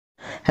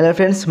Hello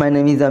friends, my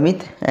name is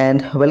Amit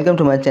and welcome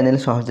to my channel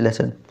सहज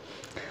lesson.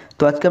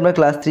 तो आज के আমরা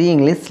ক্লাস 3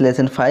 ইংলিশ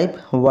লেসন 5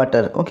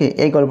 ওয়াটার ওকে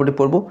এই গল্পটি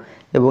পড়ব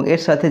এবং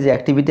এর সাথে যে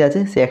অ্যাক্টিভিটি আছে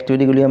সেই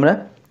অ্যাক্টিভিটিগুলি আমরা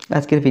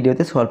আজকের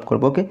ভিডিওতে সলভ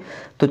করব। ওকে,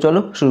 তো চলো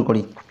শুরু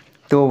করি।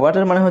 তো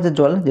ওয়াটার মানে হচ্ছে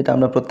জল, যেটা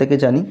আমরা প্রত্যেকে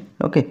জানি।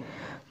 ওকে,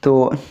 তো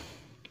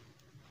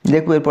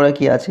দেখো এরপরে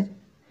কি আছে।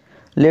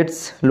 Let's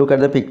look at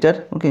the picture.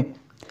 ওকে,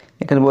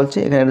 এখানে বলছে,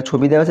 এখানে একটা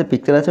ছবি দেওয়া আছে,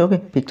 পিকচার আছে। ওকে,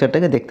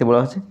 পিকচারটাকে দেখতে বলা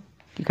হচ্ছে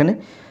এখানে।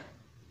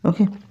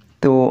 ওকে,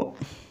 তো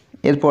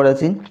এরপর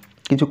আছে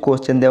কিছু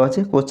কোশ্চেন দেওয়া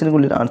আছে,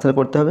 কোশ্চেনগুলির আনসার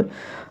করতে হবে।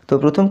 তো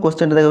প্রথম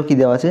কোশ্চেনটা দেখো কী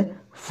দেওয়া আছে,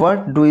 what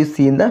do you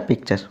C in the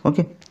picture.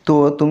 ওকে, তো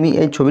তুমি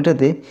এই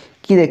ছবিটাতে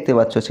কী দেখতে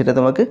পাচ্ছ সেটা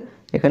তোমাকে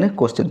এখানে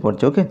কোশ্চেন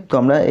পড়ছে। ওকে, তো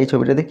আমরা এই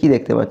ছবিটাতে কী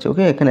দেখতে পাচ্ছি।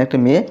 ওকে, এখানে একটা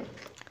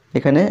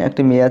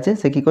মেয়ে আছে,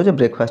 সে কী করছে,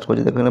 ব্রেকফাস্ট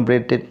করছে। দেখো এখানে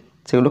ব্রেড টেড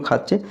সেগুলো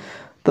খাচ্ছে।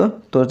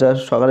 তো যার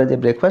সকালে যে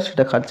ব্রেকফাস্ট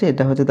সেটা খাচ্ছে,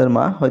 এটা হচ্ছে তার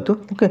মা হয়তো।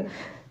 ওকে,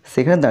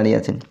 সেখানে দাঁড়িয়ে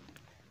আছেন।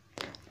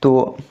 তো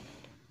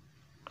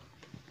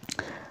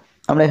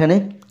আমরা এখানে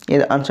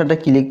এর আনসারটা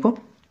কী লিখব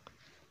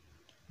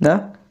না,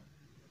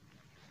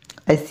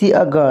 I see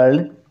a girl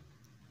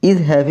is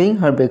having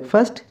her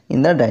breakfast in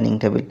the dining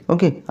table.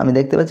 ওকে, আমি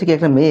দেখতে পাচ্ছি কি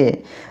একটা মেয়ে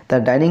তার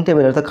ডাইনিং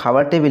টেবিল অর্থাৎ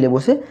খাবার টেবিলে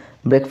বসে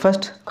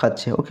ব্রেকফাস্ট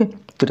খাচ্ছে। ওকে,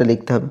 তো এটা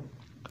লিখতে হবে।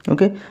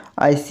 ওকে,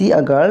 I see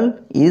a girl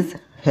is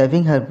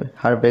having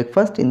her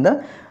breakfast in the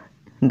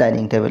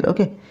dining table.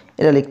 ওকে,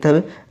 এটা লিখতে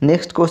হবে।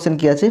 নেক্সট কোশ্চেন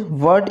কী আছে,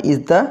 what is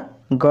the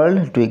girl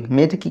doing,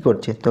 মেয়েটি কী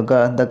করছে। তো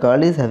the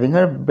girl is having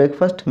her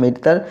breakfast, মেয়েটি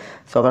তার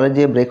সকালের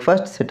যে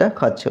ব্রেকফাস্ট সেটা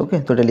খাচ্ছে। ওকে,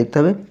 তো এটা লিখতে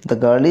হবে, the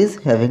girl is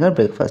having her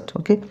breakfast.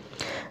 Okay,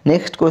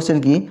 next question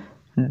কি,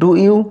 do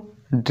you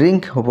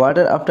drink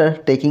water after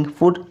taking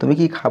food, তুমি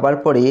কি খাবার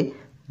পরে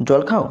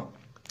জল খাও,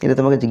 এটা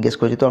তোমাকে জিজ্ঞেস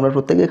করছি। তো আমরা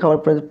প্রত্যেকেই খাবার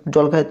পরে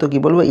জল খাই, তো কী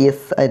বলবো, yes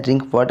I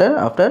drink water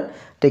after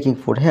taking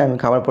food, হ্যাঁ আমি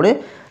খাবার পরে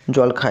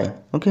জল খাই।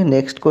 ওকে,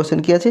 নেক্সট কোশ্চেন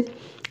কী আছে,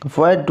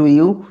 where do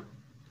you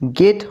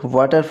get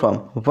water from,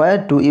 where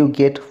do you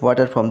get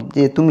water from,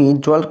 যে তুমি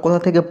জল কোথা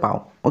থেকে পাও।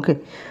 ওকে,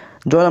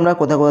 জল আমরা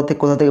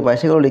কোথা থেকে পাই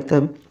সেগুলো লিখতে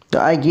হবে। তো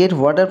I get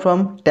water from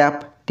tap,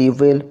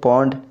 tubewell,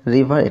 pond,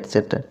 river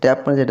etcetera. Tap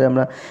মানে যেটা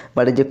আমরা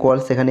বাড়ির যে কল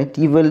সেখানে,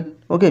 টিউবওয়েল।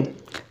 ওকে,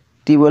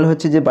 টিউবওয়েল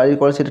হচ্ছে যে বাড়ির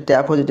কল, সেটা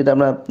ট্যাপ হচ্ছে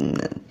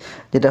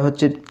যেটা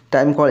হচ্ছে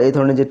টাইম কল, এই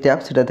ধরনের যে ট্যাপ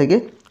সেটা থেকে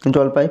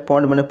জল পাই।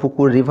 পন্ড মানে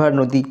পুকুর, রিভার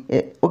নদী।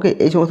 ওকে,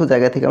 এই সমস্ত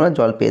জায়গা থেকে আমরা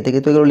জল পেয়ে থাকি,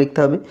 তো এগুলো লিখতে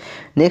হবে।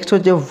 নেক্সট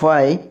হচ্ছে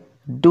why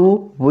do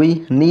we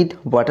need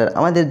water,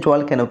 আমাদের জল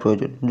কেন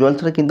প্রয়োজন, জল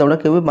ছাড়া কিন্তু আমরা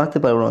কেউই বাঁচতে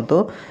পারবো না। তো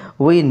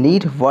we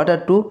need water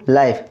to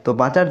life, তো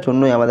বাঁচার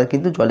জন্যই আমাদের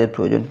কিন্তু জলের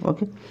প্রয়োজন।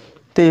 ওকে,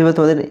 তো এইভাবে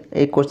তোমাদের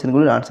এই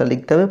কোশ্চেনগুলোর আনসার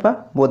লিখতে হবে বা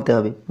বলতে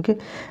হবে। ওকে,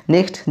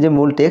 নেক্সট যে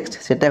মূল টেক্সট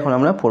সেটা এখন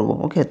আমরা পড়বো।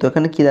 ওকে, তো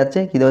এখানে কী যাচ্ছে,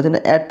 কী দেওয়া হচ্ছে না,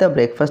 at the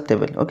breakfast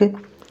table. Okay,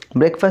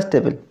 breakfast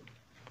table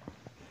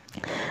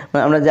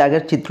মানে আমরা যে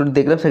আগের চিত্রটি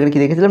দেখলাম সেখানে কী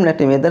দেখেছিলাম না,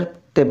 একটা মেয়ে তার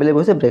টেবিলে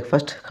বসে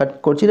ব্রেকফাস্ট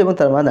করছিল এবং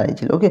তার মা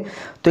দাঁড়িয়েছিল। ওকে,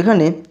 তো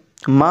এখানে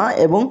মা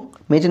এবং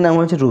মেয়েটির নাম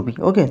হচ্ছে রুবি।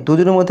 ওকে,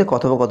 দুজনের মধ্যে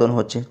কথোপকথন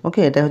হচ্ছে। ওকে,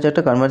 এটা হচ্ছে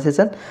একটা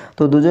কনভারসেশন।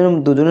 তো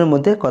দুজনের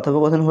মধ্যে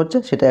কথোপকথন হচ্ছে,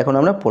 সেটা এখন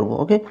আমরা পড়বো।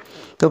 ওকে,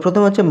 তো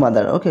প্রথম হচ্ছে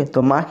মাদার। ওকে, তো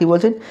মা কি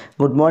বলছেন,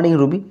 গুড মর্নিং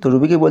রুবি। তো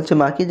রুবিকে বলছে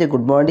মা কি, যে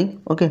গুড মর্নিং।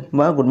 ওকে,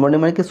 মা গুড মর্নিং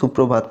মানে কি,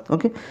 সুপ্রভাত।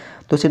 ওকে,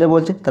 তো সেটা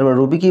বলছে। তারপর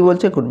রুবি কি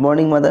বলছে, গুড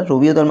মর্নিং মাদার।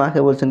 রুবিও তার মাকে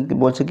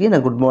বলছে কি না,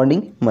 গুড মর্নিং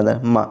মাদার,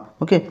 মা।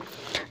 ওকে,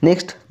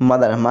 নেক্সট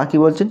মাদার, মা কি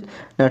বলছেন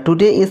না,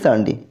 today is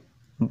Sunday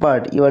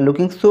but you are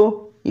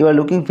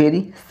looking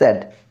very sad.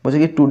 বলছে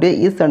কি টুডে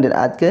ইজ সানডে,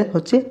 আজকে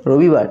হচ্ছে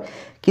রবিবার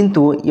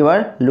কিন্তু you are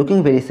looking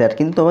very sad,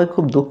 কিন্তু তোমাকে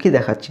খুব দুঃখী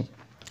দেখাচ্ছে।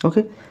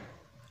 ওকে,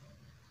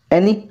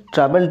 অ্যানি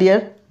ট্রাভেল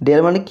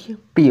ডিয়ার মানে কি,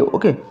 প্রিয়।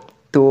 ওকে,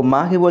 তো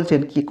মা কি বলছেন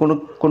কি,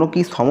 কোনো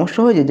কি সমস্যা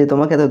হয়েছে যে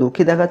তোমাকে এত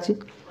দুঃখী দেখাচ্ছে।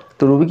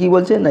 তো রুবি কী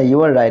বলছে না, ইউ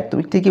আর রাইট,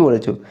 তুমি ঠিকই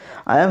বলেছো।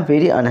 আই অ্যাম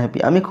ভেরি আনহ্যাপি,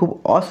 আমি খুব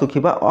অসুখী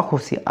বা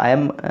অখুশি। আই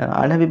অ্যাম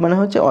আনহ্যাপি মানে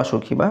হচ্ছে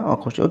অসুখী বা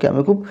অখুশি। ওকে,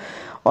 আমি খুব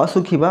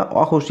অসুখী বা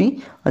অখুশি।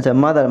 আচ্ছা,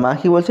 মাদার, মা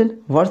কী বলছেন,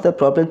 হোয়াটস দ্য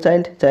প্রবলেম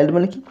চাইল্ড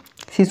মানে কি,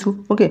 শিশু।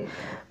 ওকে,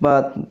 বা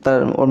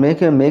ওর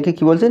মেয়েকে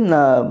কী বলছেন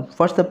না,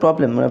 হোয়াটস দ্য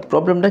প্রবলেম মানে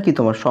প্রবলেমটা কী,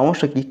 তোমার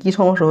সমস্যা কী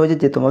সমস্যা হয়েছে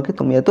যে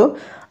তুমি এত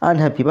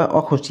আনহ্যাপি বা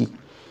অখুশি।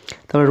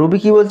 তারপর রুবি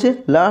কী বলছে,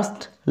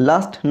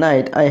 last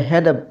night I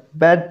had a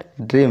bad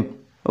dream.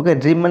 Okay,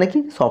 dream মানে কি,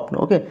 স্বপ্ন।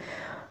 ওকে,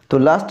 তো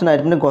লাস্ট নাইট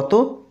মানে গত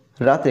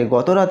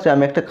রাত্রে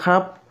আমি একটা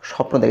খারাপ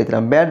স্বপ্ন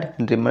দেখেছিলাম। ব্যাড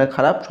ড্রিম মানে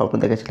খারাপ স্বপ্ন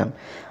দেখেছিলাম।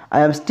 I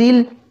am still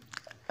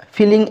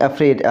feeling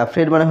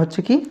afraid মানে হচ্ছে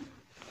কি,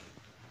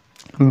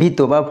 ভীত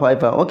বা ভয়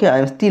পাওয়া। ওকে, আই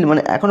এম স্টিল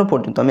মানে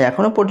আমি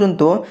এখনও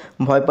পর্যন্ত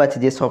ভয় পাচ্ছি,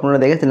 যে স্বপ্নটা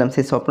দেখেছিলাম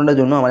সেই স্বপ্নটার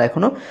জন্য আমার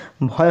এখনও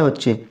ভয়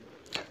হচ্ছে।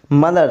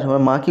 মাদার,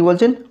 আমার মা কী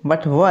বলছেন,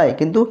 বাট হোয়াই,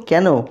 কিন্তু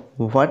কেন,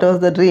 হোয়াট ওয়াজ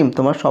দ্য ড্রিম,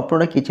 তোমার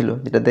স্বপ্নটা কী ছিল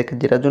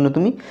যেটার জন্য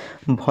তুমি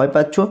ভয়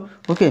পাচ্ছ।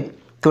 ওকে,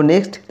 তো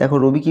নেক্সট দেখো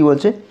রবি কী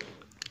বলছে,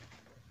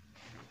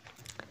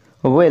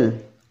 well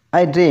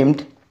I dreamed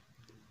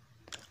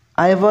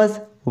I was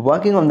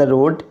walking on the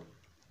road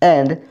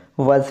and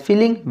was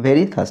feeling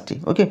very thirsty.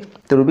 ওকে,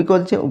 তো রুবি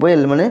বলছে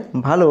ওয়েল মানে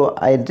ভালো,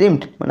 আই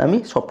ড্রিমড মানে আমি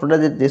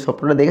যে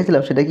স্বপ্নটা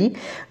দেখেছিলাম সেটা কি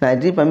না, আই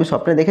ড্রিম আমি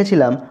স্বপ্নে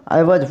দেখেছিলাম,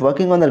 I was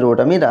walking on the road,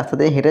 আমি রাস্তা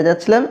দিয়ে হেঁটে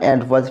যাচ্ছিলাম,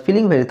 and was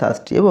feeling very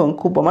thirsty, এবং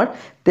খুব আমার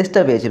তেষ্টা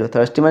পেয়েছিল।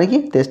 থার্স্টি মানে কি,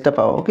 তেষ্টা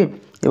পাওয়া। ওকে,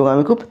 এবং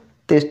আমি খুব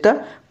তেষ্টা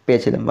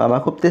পেয়েছিলাম বা আমার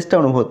খুব তেষ্টা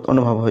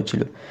অনুভব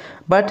হয়েছিল।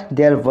 But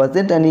there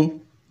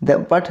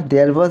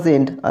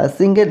wasn't a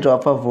single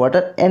drop of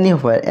water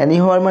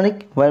anywhere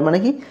মানে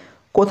কি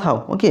কোথাও,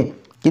 ওকে।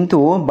 কিন্তু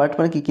বাট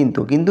মানে কি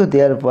কিন্তু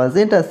দেয়ার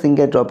wasn't a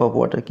single drop of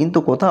water, কিন্তু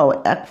কোথাও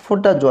এক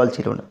ফোঁটা জল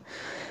ছিল না,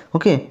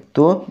 ওকে।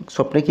 তো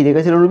স্বপ্নে কী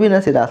দেখেছিল রুবি, না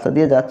সে রাস্তা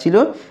দিয়ে যাচ্ছিল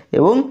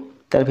এবং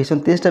তার ভীষণ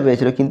তেষ্টা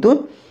পেয়েছিল, কিন্তু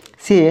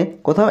সে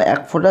কোথাও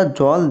এক ফোঁটা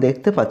জল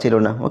দেখতে পাচ্ছিল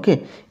না, ওকে।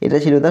 এটা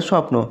ছিল তার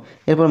স্বপ্ন।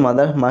 এরপর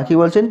মা কী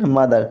বলছেন,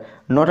 mother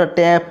not a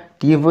tap,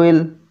 tubewell,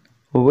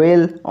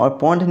 well or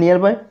pond near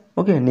by,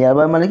 okay. Near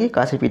by মানে কি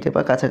কাছে পিঠে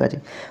বা কাছাকাছি।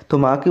 তো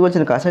মা কী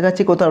বলছেন,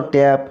 কাছাকাছি কোথাও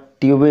ট্যাপ,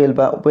 টিউবওয়েল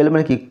বা ওয়েল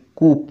মানে কি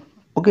কূপ,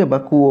 ওকে, বা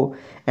কুয়ো,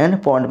 অ্যান্ড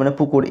পন্ড মানে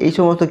পুকুর, এই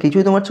সমস্ত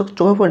কিছুই তোমার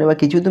চোখে পড়েনি বা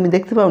কিছুই তুমি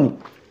দেখতে পাওনি।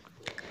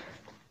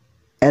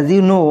 As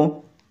you know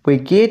we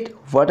get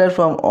water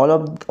from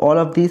all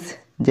of this,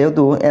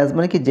 যেহেতু অ্যাজ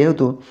মানে কি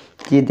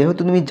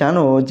যেহেতু তুমি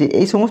জানো যে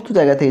এই সমস্ত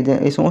জায়গা থেকে,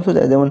 এই সমস্ত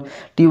জায়গা যেমন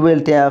টিউবওয়েল,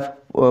 ট্যাপ,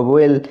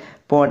 ওয়েল,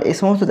 পন্ড, এই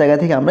সমস্ত জায়গা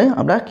থেকে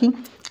আমরা কি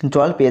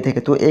জল পেয়ে থাকি।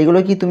 তো এইগুলো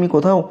কি তুমি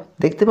কোথাও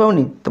দেখতে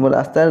পাওনি, তোমার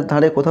রাস্তার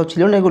ধারে কোথাও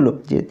ছিল না এগুলো,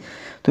 যে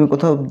তুমি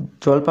কোথাও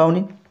জল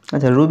পাওনি?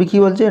 আচ্ছা, রুবি কী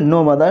বলছে, no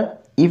mother,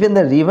 even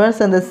the rivers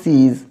and the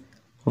seize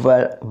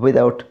war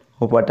without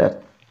water.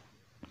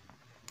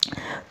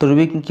 তো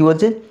রুবি কী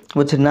বলছে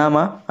না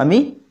মা, আমি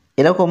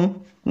এরকম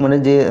মানে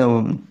যে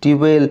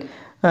টিউবওয়েল,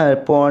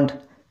 পন্ড,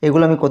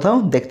 এগুলো আমি কোথাও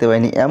দেখতে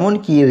পাইনি।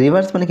 এমনকি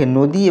রিভার্স মানে কি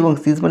নদী, এবং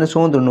সিজ মানে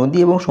সমুদ্র, নদী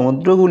এবং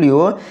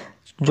সমুদ্রগুলিও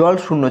জল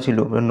শূন্য ছিল,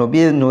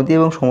 নদী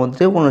এবং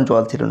সমুদ্রেও কোনো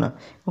জল ছিল না,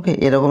 ওকে।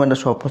 এরকম একটা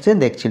স্বপ্ন সে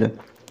দেখছিল।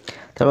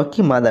 তারপর কি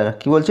মাদার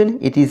কী বলছেন,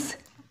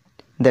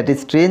 দ্যাট ইজ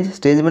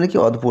স্ট্রেঞ্জ মানে কি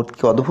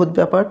অদ্ভুত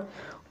ব্যাপার।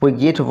 We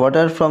get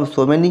water from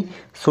so many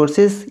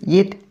sources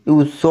yet you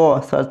saw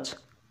search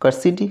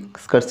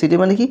scarcity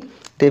মানে কি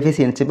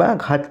ডেফিসিয়েন্সি বা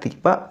ঘাটতি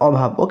বা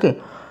অভাব, ওকে।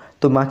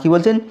 তো মা কী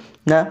বলছেন,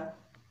 না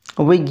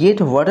we get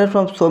water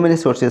from so many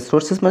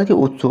sources মানে কি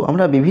উৎস,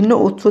 আমরা বিভিন্ন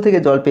উৎস থেকে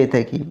জল পেয়ে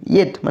থাকি।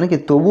 ইয়েট মানে কি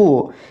তবুও,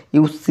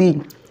 ইউ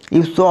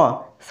স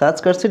সার্চ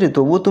স্কারসিটি,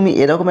 তবুও তুমি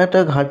এরকম একটা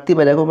ঘাটতি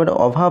বা এরকম একটা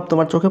অভাব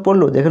তোমার চোখে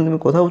পড়লো যেখানে তুমি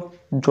কোথাও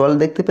জল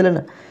দেখতে পেলে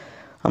না।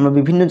 আমরা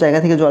বিভিন্ন জায়গা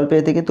থেকে জল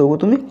পেয়ে থাকি, তবু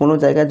তুমি কোনো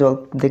জায়গায় জল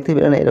দেখতে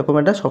পেলে না, এরকম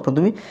একটা স্বপ্ন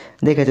তুমি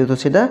দেখেছো। তো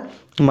সেটা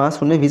মা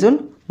শুনে ভীষণ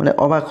মানে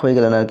অবাক হয়ে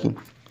গেলেন আর কি।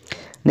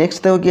 নেক্সট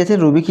দেখো কী আছে,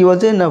 রুবি কী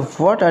বলছে, না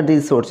হোয়াট আর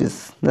দিস সোর্সেস,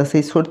 না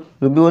সেই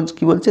রুবি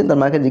কী বলছে, তার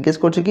মাকে জিজ্ঞেস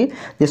করছে কি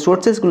যে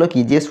সোর্সেসগুলো কী,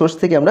 যে সোর্স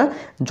থেকে আমরা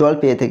জল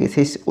পেয়ে থাকি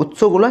সেই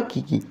উৎসগুলো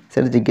কী কী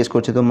সেটা জিজ্ঞেস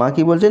করছে। তো মা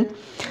কী বলছেন,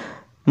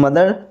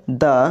 mother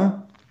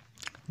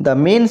the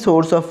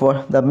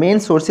main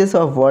sources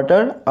of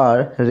water R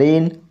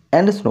rain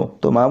and snow.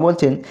 তো মা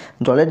বলছেন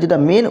জলের যেটা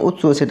মেন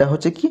উৎস সেটা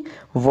হচ্ছে কি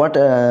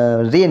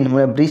রেন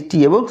মানে বৃষ্টি,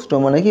 এবং স্নো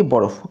মানে কি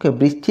বরফ, ওকে।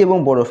 বৃষ্টি এবং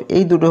বরফ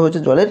এই দুটো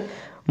হচ্ছে জলের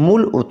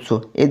মূল উৎস,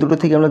 এই দুটো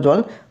থেকে আমরা জল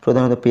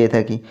প্রধানত পেয়ে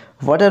থাকি।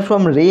 Water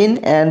from rain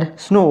and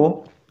snow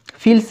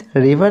feels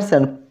rivers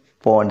and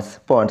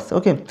ponds,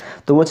 ওকে।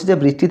 তো বলছে যে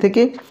বৃষ্টি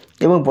থেকে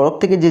এবং বরফ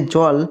থেকে যে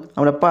জল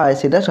আমরা পাই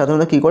সেটা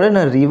সাধারণত কী করে,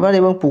 না রিভার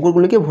এবং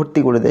পুকুরগুলিকে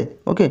ভর্তি করে দেয়,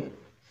 ওকে।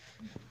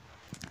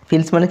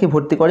 ফিলস মানে কি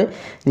ভর্তি করে,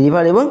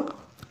 রিভার এবং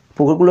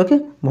পুকুরগুলোকে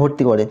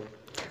ভর্তি করে।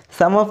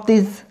 সাম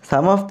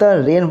of the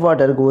rain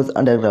water goes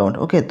underground,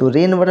 ওকে। তো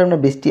রেন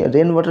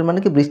ওয়াটার মানে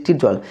কি বৃষ্টির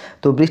জল।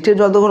 তো বৃষ্টির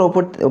জল তখন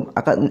ওপর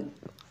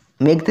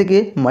মেঘ থেকে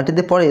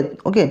মাটিতে পড়ে,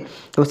 ওকে।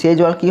 তো সেই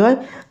জল কী হয়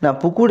না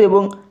পুকুর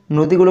এবং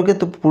নদীগুলোকে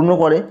তো পূর্ণ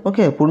করে,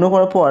 ওকে। পূর্ণ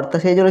করার পর তা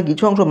সেই জলের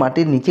কিছু অংশ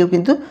মাটির নিচেও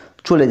কিন্তু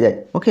চলে যায়,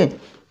 ওকে।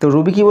 তো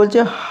রুবি কী বলছে,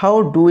 how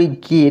do we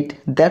get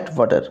that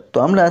water. তো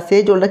আমরা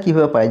সেই জলটা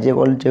কীভাবে পাই,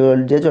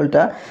 যে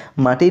জলটা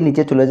মাটির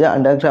নিচে চলে যায়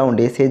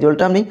আন্ডারগ্রাউন্ডে, সেই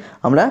জলটা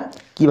আমরা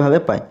কীভাবে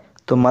পাই।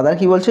 তো মাদার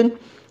কী বলছেন,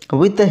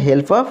 with the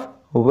help of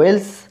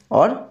Wales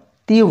or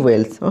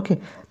tube wells, ওকে।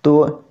 তো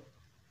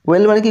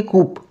ওয়েল মানে কি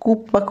কূপ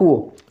বা কুয়ো,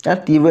 আর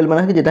টিউবওয়েল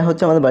মানে কি যেটা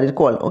হচ্ছে আমাদের বাড়ির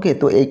কল, ওকে।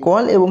 তো এই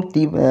কল এবং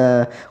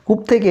কূপ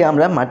থেকে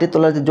আমরা মাটির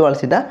তলার যে জল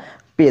সেটা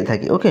পেয়ে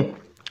থাকি, ওকে।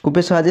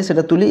 কূপের সাহায্যে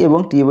সেটা তুলি এবং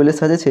টিউবওয়েলের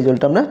সাহায্যে সেই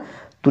জলটা আমরা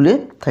তুলে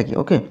থাকি,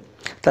 ওকে।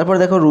 তারপর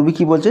দেখো রুবি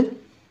কী বলছে,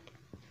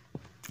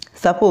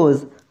 suppose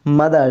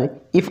mother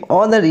if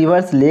all the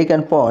rivers lake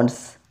and ponds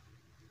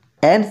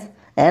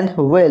and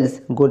Wales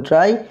go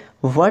dry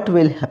what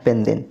will happen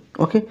দেন,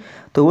 ওকে।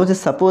 তো বলছে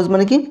সাপোজ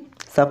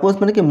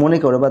মানে কি মনে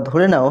করো বা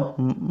ধরে নাও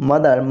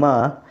মা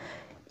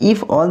if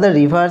all the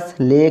rivers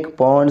lake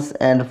ponds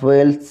and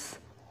Wales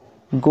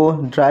go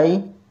dry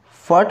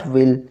what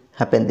will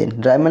happen then.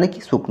 Dry মানে কি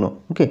শুকনো,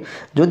 ওকে।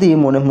 যদি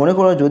মনে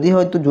করো যদি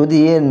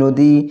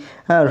নদী,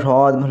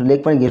 হ্রদ, লেক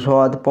মানে কি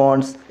হ্রদ,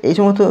 পন্ডস, এই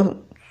সমস্ত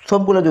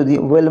সবগুলো যদি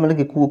ওয়েল মানে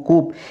কি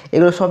কূপ,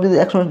 এগুলো সব যদি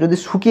একসঙ্গে যদি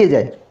শুকিয়ে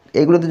যায়,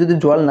 এগুলোতে যদি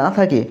জল না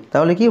থাকে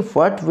তাহলে কি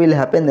হোয়াট উইল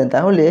হ্যাপেন দেন,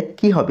 তাহলে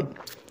কি হবে,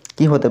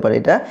 কি হতে পারে,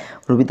 এটা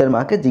রুবি তার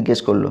মাকে জিজ্ঞেস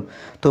করলো।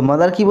 তো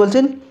মাদার কি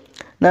বলছেন,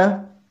 না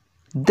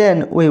দেন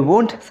উই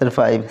ওয়ন্ট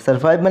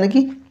সারভাইভ মানে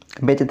কি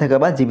বেঁচে থাকা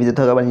বা জীবিত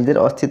থাকা বা নিজের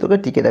অস্তিত্বকে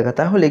টিকে রাখা।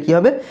 তাহলে কি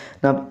হবে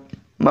না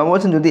মা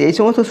বলছেন যদি এই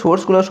সমস্ত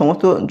সোর্সগুলো,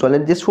 সমস্ত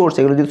জলের যে সোর্স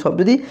এগুলো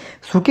যদি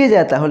শুকিয়ে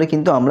যায় তাহলে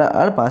কিন্তু আমরা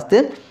আর বাঁচতে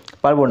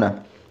পারবো না।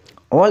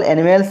 All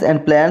animals and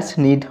plants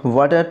need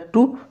water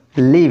to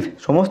leave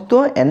সমস্ত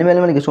অ্যানিম্যাল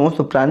মানে কি সমস্ত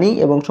প্রাণী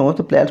এবং সমস্ত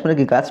প্ল্যান্টস মানে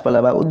কি গাছপালা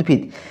বা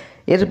উদ্ভিদ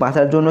এর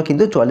বাঁচার জন্য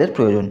কিন্তু জলের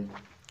প্রয়োজন।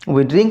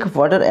 We drink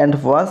water and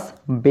wash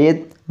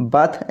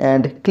bath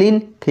and clean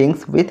things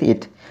with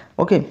it.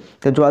 ওকে,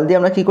 তো জল দিয়ে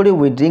আমরা কী করি?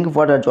 উই ড্রিঙ্ক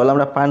ওয়াটার, জল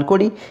আমরা পান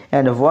করি,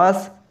 and wash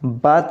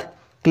bath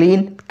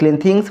clean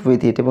things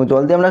with it, এবং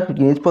জল দিয়ে আমরা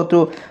জিনিসপত্র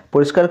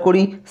পরিষ্কার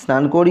করি,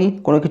 স্নান করি,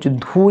 কোনো কিছু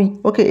ধুই।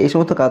 ওকে, এই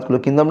সমস্ত কাজগুলো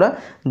কিন্তু আমরা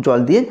জল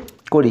দিয়ে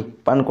করি,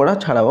 পান করা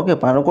ছাড়াও। ওকে,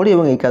 পানও করি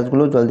এবং এই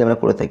কাজগুলো জল দিয়ে আমরা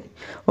করে থাকি।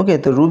 ওকে,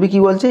 তো রুবি কী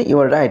বলছে? ইউ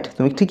আর রাইট,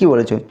 তুমি ঠিকই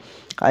বলেছো।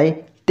 I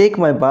take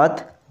my bath,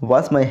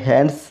 wash my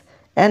hands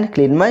and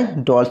clean my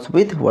dolls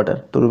with water.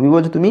 তো রুবি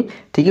বলছে তুমি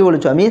ঠিকই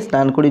বলেছো, আমি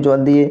স্নান করি জল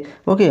দিয়ে।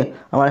 ওকে,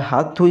 আমার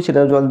হাত ধুই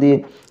সেটাও জল দিয়ে,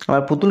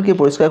 আমার পুতুলকে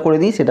পরিষ্কার করে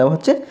দিই সেটাও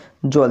হচ্ছে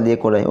জল দিয়ে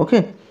করাই। ওকে,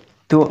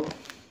 তো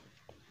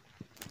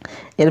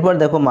এরপর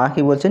দেখো মা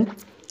কি বলছেন?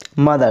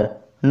 Mother,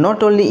 not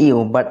only you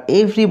but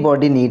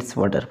everybody needs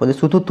water. বলছে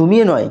শুধু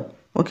তুমিই নয়,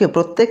 ওকে,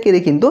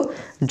 প্রত্যেকেরই কিন্তু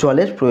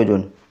জলের প্রয়োজন।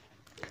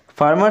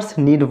 Farmers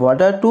need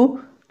water to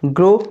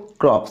grow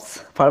crops.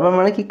 Farmer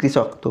মানে কি?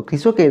 কৃষক। তো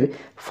কৃষকের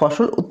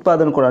ফসল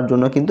উৎপাদন করার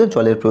জন্য কিন্তু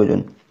জলের প্রয়োজন।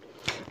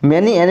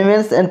 Many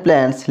animals and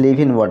plants live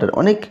in water.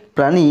 অনেক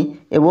প্রাণী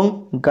এবং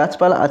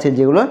গাছপালা আছে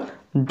যেগুলো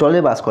জলে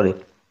বাস করে।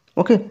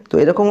 ওকে, তো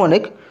এরকম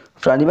অনেক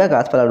প্রাণী বা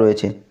গাছপালা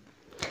রয়েছে।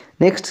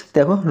 নেক্সট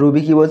দেখো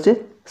রুবি কী বলছে?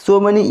 So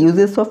many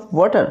uses of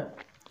water,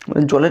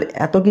 মানে জলের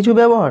এত কিছু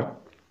ব্যবহার।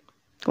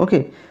 ওকে,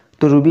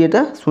 তো রুবি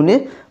এটা শুনে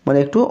মানে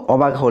একটু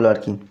অবাক হলো আর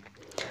কি।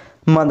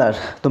 মাদার,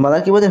 তো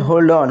মাদার কী বলছে?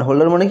 Hold on. হোল্ড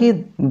অন মানে কি?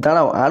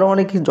 দাঁড়াও, আরও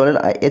অনেক জলের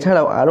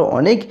এছাড়াও আরও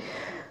অনেক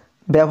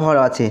ব্যবহার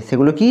আছে।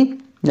 সেগুলো কি?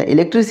 না,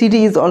 electricity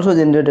is also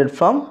generated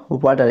from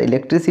water.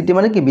 Electricity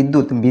মানে কি?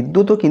 বিদ্যুৎ।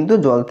 বিদ্যুৎও কিন্তু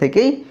জল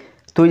থেকেই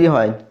তৈরি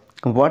হয়।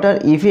 Water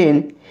even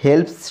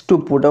helps to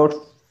put out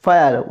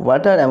fire.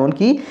 Water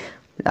এমনকি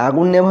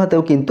আগুন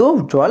নেভাতেও কিন্তু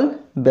জল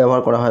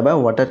ব্যবহার করা হয় বা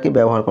ওয়াটারকে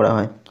ব্যবহার করা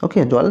হয়। ওকে,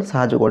 জল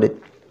সাহায্য করে।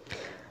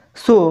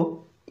 So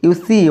you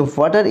sea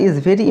water is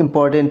very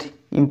important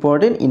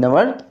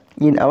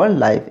in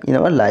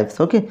our lives.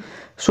 Okay,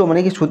 so মানে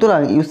কি? সুতরাং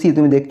ইউ সি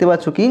তুমি দেখতে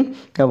পাচ্ছ কি?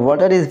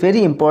 Water is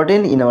very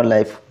important in our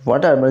life.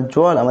 Water মানে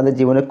জল আমাদের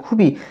জীবনে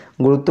খুবই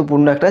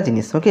গুরুত্বপূর্ণ একটা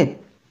জিনিস। ওকে,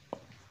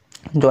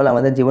 জল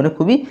আমাদের জীবনে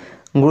খুবই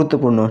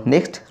গুরুত্বপূর্ণ।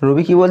 নেক্সট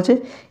রবি কী বলছে?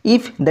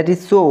 ইফ দ্যাট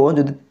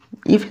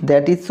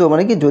ইজ সো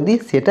মানে কি? যদি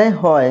সেটাই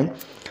হয়,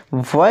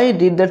 why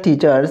did the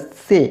teacher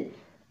say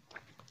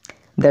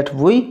that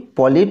we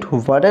pollute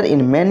water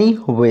in many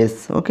wedge.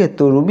 ওকে,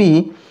 তো রুবি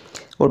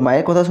ওর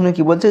মায়ের কথা শুনে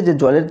কি বলছে? যে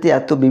জলের যে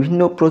এত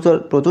বিভিন্ন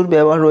প্রচুর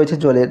ব্যবহার রয়েছে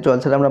জলের, জল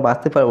ছাড়া আমরা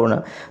বাঁচতে পারবো না।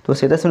 তো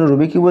সেটা শুনে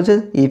রুবি কী বলছে?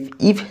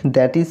 ইফ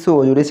দ্যাট ইজ সো,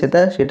 যদি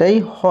সেটাই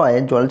হয়,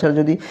 জল ছাড়া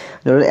যদি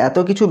জলের এত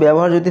কিছু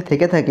ব্যবহার যদি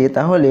থেকে থাকে,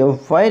 তাহলে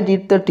why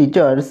did the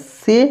teacher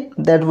say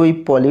that we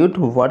pollute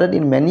water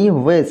in many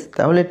wedge.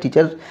 তাহলে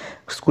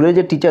স্কুলের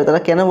যে টিচার তারা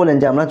কেন বলেন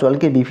যে আমরা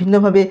জলকে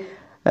বিভিন্নভাবে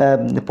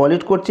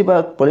পলিউট করছি, বা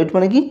পলিউট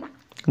মানে কি?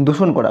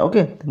 দূষণ করা।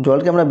 ওকে,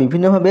 জলকে আমরা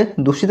বিভিন্নভাবে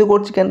দূষিত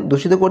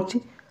করছি।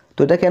 তো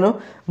এটা কেন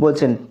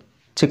বলছেন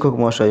শিক্ষক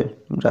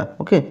মহাশয়রা?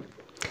 ওকে,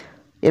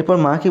 এরপর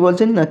মা কি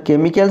বলছেন? না,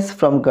 chemicals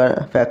from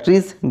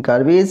factories,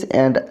 garbage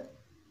and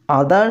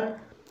other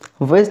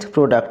West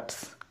products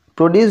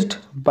produced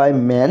by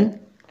man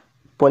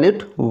pollute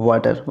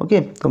water. ওকে,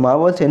 তো মা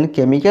বলছেন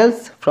কেমিক্যালস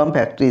ফ্রম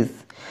ফ্যাক্টরিজ,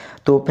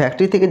 তো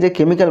ফ্যাক্টরি থেকে যে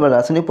কেমিক্যাল বা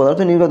রাসায়নিক পদার্থ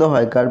নির্গত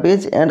হয়,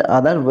 garbage and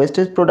other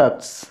wastage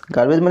products.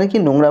 Garbage মানে কি?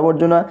 নোংরা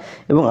আবর্জনা,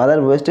 এবং আদার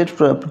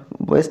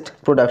ওয়েস্ট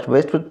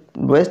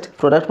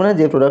প্রোডাক্ট মানে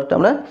যে প্রোডাক্ট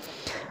আমরা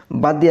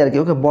বাদ দিয়ে আর কি।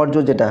 ওকে, বর্জ্য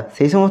যেটা,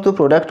 সেই সমস্ত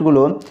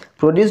প্রোডাক্টগুলো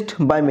প্রডিউসড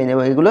বাই মেন,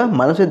 এবং এগুলো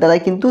মানুষের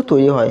দ্বারাই কিন্তু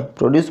তৈরি হয়।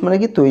 প্রডিউস মানে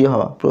কি? তৈরি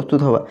হওয়া, প্রস্তুত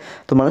হওয়া।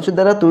 তো মানুষের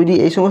দ্বারা তৈরি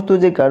এই সমস্ত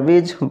যে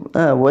গার্বেজ,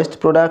 ওয়েস্ট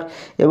প্রোডাক্ট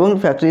এবং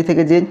ফ্যাক্টরি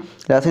থেকে যে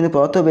রাসায়নিক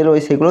পদার্থ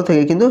বেরোয়,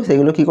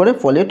 সেগুলো কী করে?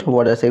 পলিউট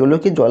ওয়াটার, সেগুলো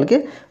কি জলকে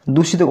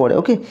দূষিত করে।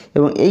 ওকে,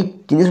 এবং এই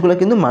জিনিসগুলো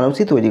কিন্তু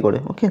মানুষই তৈরি করে।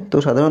 ওকে, তো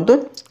সাধারণত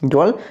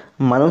জল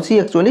মানুষই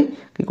অ্যাকচুয়ালি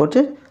কী করছে?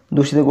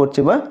 দূষিত করছে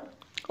বা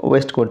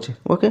ওয়েস্ট করছে।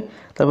 ওকে,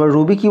 তারপর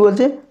রুবি কী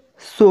বলছে?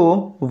 সো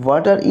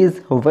ওয়াটার ইজ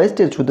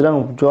ওয়েস্টেড, সুতরাং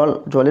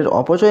জলের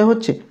অপচয়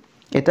হচ্ছে,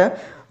 এটা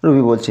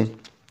রুবি বলছে।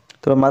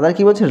 তো মাদার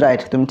কী বলছে?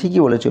 রাইট, তুমি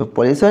ঠিকই বলেছো।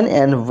 Pollution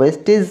and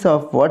wastage of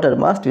water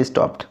must be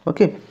stopped.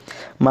 ওকে,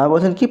 মা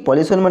বলছেন কি?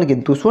 পলিউশন মানে কি?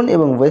 দূষণ,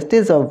 এবং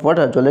ওয়েস্টেজ অফ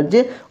ওয়াটার জলের যে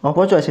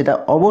অপচয়, সেটা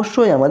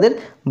অবশ্যই আমাদের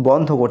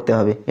বন্ধ করতে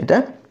হবে, এটা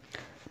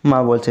মা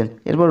বলছেন।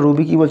 এরপর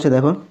রুবি কী বলছে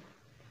দেখো।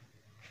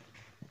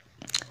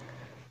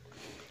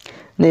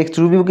 নেক্সট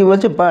রুবি কী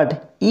বলছে? But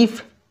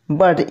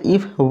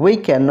if we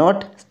can not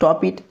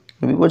stop it.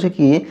 Ruby বলছে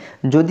কি?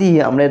 যদি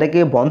আমরা এটাকে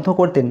বন্ধ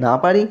করতে না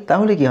পারি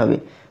তাহলে কি হবে?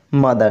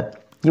 মাদার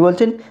কি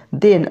বলছেন?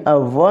 দেন আ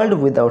ওয়ার্ল্ড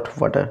উইদাউট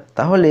ওয়াটার,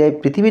 তাহলে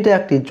পৃথিবীটা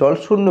একটি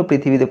জলশূন্য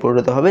পৃথিবীতে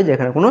পরিণত হবে,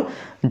 যেখানে কোনো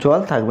জল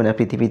থাকবে না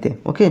পৃথিবীতে।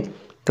 ওকে,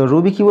 তো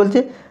রুবি কী বলছে?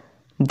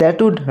 That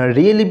would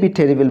really B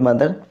terrible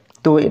mother.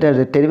 তো এটা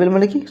টেরিবল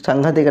মানে কি?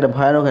 সাংঘাতিক, একটা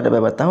ভয়ানক একটা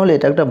ব্যাপার। তাহলে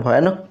এটা একটা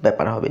ভয়ানক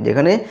ব্যাপার হবে,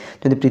 যেখানে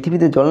যদি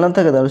পৃথিবীতে জল না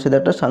থাকে তাহলে সেটা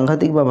একটা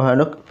সাংঘাতিক বা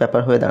ভয়ানক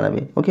ব্যাপার হয়ে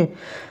দাঁড়াবে। ওকে,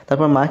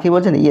 তারপর মা কি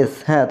বলছেন? ইয়েস,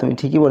 হ্যাঁ তুমি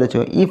ঠিকই বলেছো।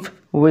 If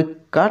we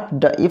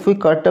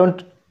cut down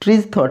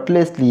trees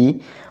থটলেসলি,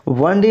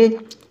 one day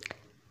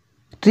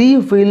tree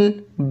will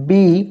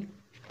be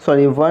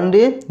sorry one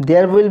day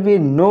there will be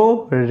no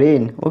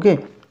rain. ওকে,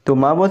 তো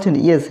মা বলছেন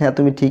ইয়েস, হ্যাঁ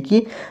তুমি ঠিকই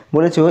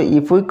বলেছো,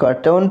 if we cut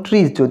down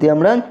trees, যদি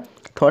আমরা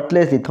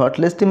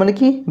থটলেসলি মানে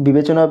কি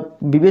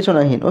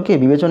বিবেচনাহীন, ওকে,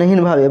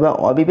 বিবেচনাহীনভাবে বা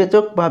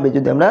অবিবেচকভাবে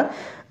যদি আমরা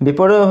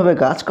বেপরোয়াভাবে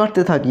গাছ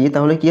কাটতে থাকি,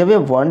 তাহলে কী হবে,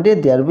 one day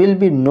there will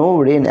be no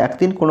rain,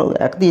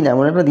 একদিন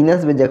এমন একটা দিন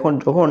আসবে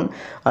যখন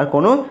আর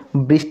কোনো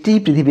বৃষ্টি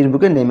পৃথিবীর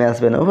বুকে নেমে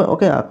আসবে না।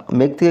 ওকে,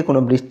 মেঘ থেকে কোনো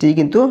বৃষ্টি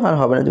কিন্তু আর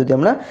হবে না যদি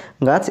আমরা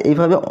গাছ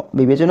এইভাবে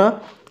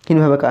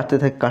বিবেচনাহীনভাবে কাটতে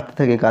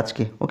থাকি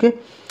গাছকে। ওকে,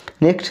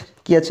 নেক্সট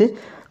কী আছে,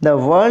 the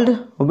world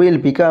will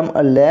become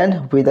a land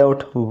without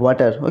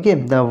water. Okay,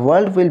 the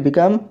world will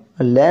become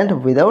land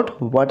without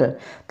water,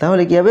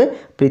 তাহলে কী হবে,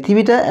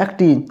 পৃথিবীটা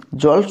একটি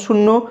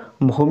জলশূন্য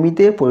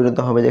ভূমিতে পরিণত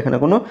হবে যেখানে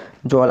কোনো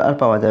জল আর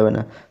পাওয়া যাবে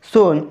না।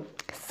 So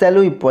shall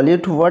we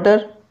pollute water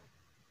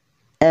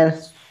and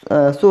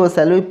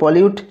shall we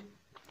pollute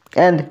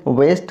and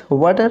West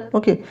water.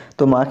 ওকে,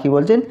 তো মা কী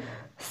বলছেন,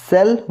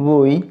 shall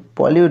we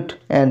pollute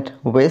and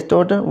West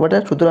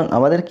water, সুতরাং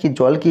আমাদের কি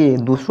জলকে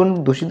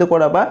দূষিত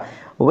করা বা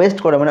ওয়েস্ট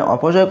করা মানে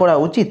অপচয় করা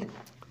উচিত।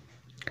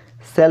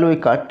 Shall we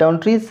cut down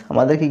trees,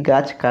 আমাদের কি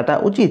গাছ কাটা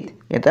উচিত,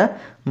 এটা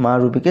মা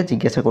রুবিকে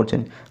জিজ্ঞাসা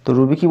করছেন। তো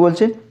রুবি কি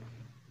বলছে,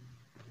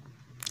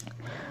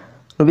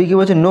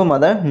 নো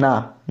মাদার,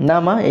 না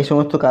মা, এই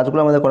সমস্ত কাজগুলো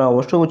আমাদের করা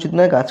অবশ্যই উচিত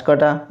নয়, গাছ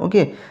কাটা,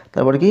 ওকে,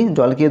 তারপরে কি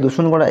জলকে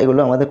দূষণ করা, এগুলো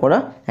আমাদের করা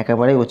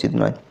একেবারেই উচিত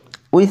নয়।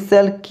 We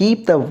shall keep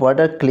the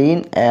water clean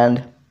and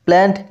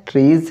plant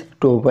trees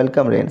to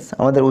welcome Reigns,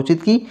 আমাদের উচিত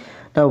কি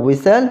না, we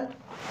shall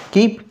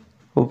keep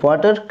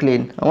water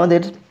clean,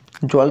 আমাদের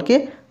জলকে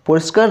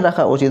পরিষ্কার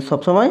রাখা উচিত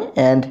সবসময়,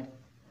 and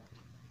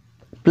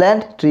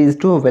plant trees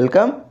to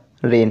welcome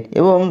rain,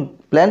 এবং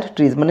প্ল্যান্ট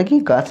ট্রিজ মানে কি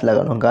গাছ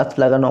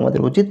লাগানো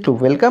আমাদের উচিত, টু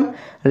ওয়েলকাম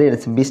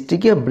রেনস,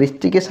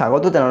 বৃষ্টিকে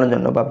স্বাগত জানানোর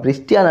জন্য বা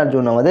বৃষ্টি আনার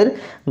জন্য আমাদের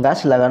গাছ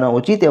লাগানো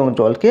উচিত, এবং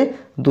জলকে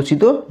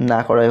দূষিত না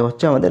করাই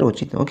হচ্ছে আমাদের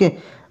উচিত। ওকে,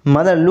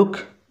 মাদার লুক,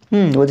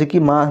 বলছে কি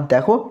মা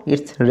দেখো,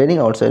 ইটস রেনিং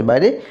আউটসাইড,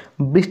 বাইরে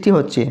বৃষ্টি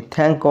হচ্ছে,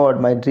 thank god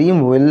my dream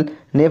will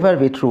never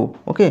be true.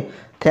 Okay,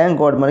 thank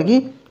god মানে কি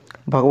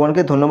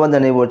ভগবানকে ধন্যবাদ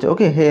জানিয়ে বলছে,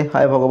 ওকে,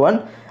 হায় ভগবান,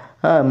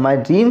 my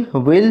dream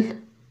will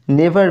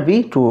never be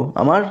true,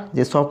 আমার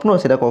যে স্বপ্ন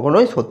সেটা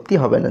কখনোই সত্যি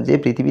হবে না, যে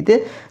পৃথিবীতে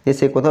যে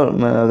সে কোথাও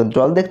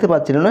জল দেখতে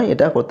পাচ্ছিল না,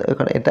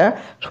 এটা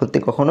সত্যি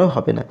কখনোই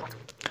হবে না।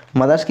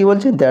 মাদার্স কি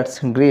বলছে, দ্যাটস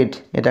গ্রেট,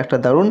 এটা একটা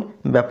দারুণ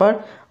ব্যাপার।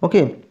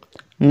 ওকে,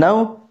 নাও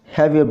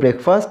have your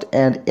breakfast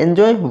and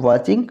enjoy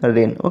watching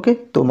rain. ওকে,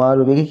 তো মা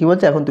রুবিকে কী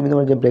বলছে, এখন তুমি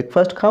তোমার যে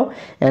ব্রেকফাস্ট খাও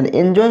অ্যান্ড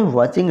এনজয়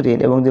ওয়াচিং রেন,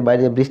 এবং যে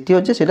বাইরে বৃষ্টি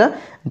হচ্ছে সেটা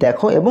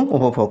দেখো এবং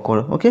উপভোগ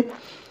করো। ওকে,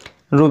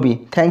 Ruby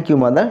thank you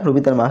mother,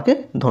 Ruby তার মাকে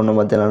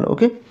ধন্যবাদ জানালো।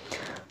 ওকে,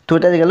 তো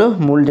এটা গেল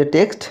মূল যে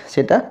টেক্সট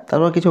সেটা,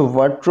 তারপর কিছু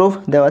ওয়ার্ড ট্রোভ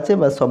দেওয়া আছে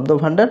বা শব্দ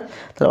ভাণ্ডার,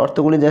 তার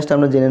অর্থগুলি জাস্ট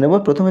আমরা জেনে নেব।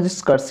 প্রথম হচ্ছে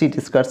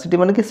স্কারসিটি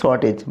মানে কি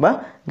শর্টেজ বা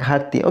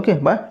ঘাটতি, ওকে,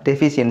 বা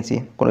ডেফিসিয়েন্সি,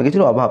 কোনো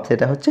কিছুর অভাব,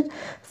 সেটা হচ্ছে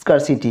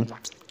স্কারসিটি।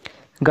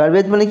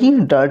 গার্বেজ মানে কি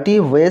dirty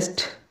waste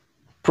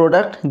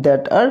product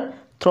that R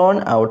Throne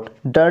out,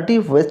 dirty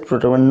waste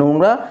product মানে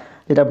নোংরা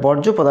যেটা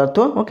বর্জ্য পদার্থ,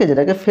 ওকে,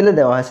 যেটাকে ফেলে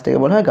দেওয়া হয় সেটাকে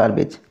বলা হয়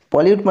গার্বেজ।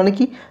 পলিউট মানে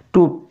কি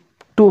two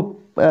to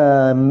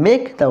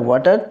make the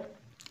water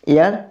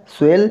air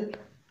Soyel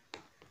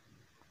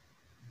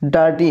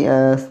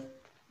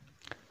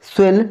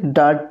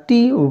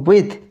dirty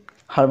with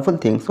harmful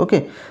things. ওকে,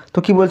 তো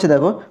কী বলছে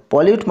দেখো,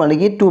 পলিউট মানে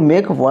কি to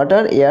make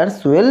water air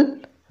Soyel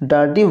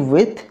dirty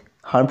with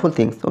harmful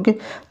things. ওকে,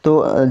 তো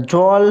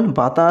জল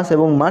বাতাস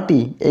এবং মাটি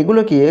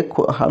এগুলোকে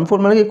হার্মফুল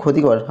মানে কি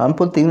ক্ষতিকর,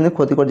 হার্মফুল থিংস মানে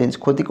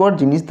ক্ষতিকর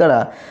জিনিস দ্বারা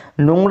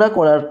নোংরা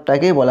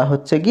করাটাকে বলা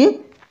হচ্ছে কি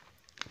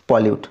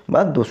পলিউট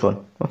বা দূষণ।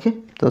 ওকে,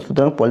 তো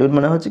সুতরাং পলিউট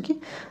মানে হচ্ছে কি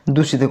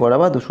দূষিত করা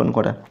বা দূষণ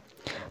করা।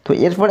 তো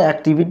এরপর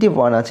অ্যাক্টিভিটি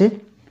 1 আছে।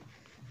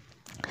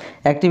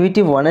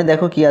 অ্যাক্টিভিটি 1-এ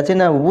দেখো কি আছে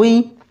না, we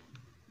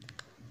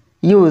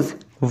use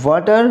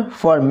water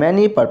for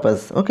many purpose.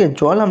 ওকে,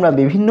 জল আমরা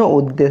বিভিন্ন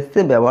উদ্দেশ্যে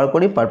ব্যবহার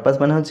করি, পারপাস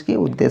মানে হচ্ছে কি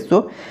উদ্দেশ্য।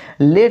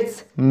 Let's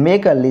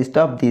make a list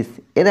of this,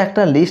 এর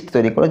একটা লিস্ট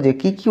তৈরি করো যে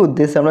কী কী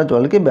উদ্দেশ্যে আমরা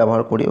জলকে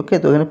ব্যবহার করি। ওকে,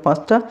 তো এখানে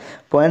 5টা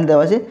পয়েন্ট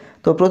দেওয়া আছে।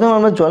 তো প্রথম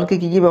আমরা জলকে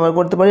কী কী ব্যবহার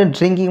করতে পারি,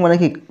 ড্রিঙ্কিং মানে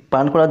কি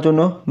পান করার জন্য,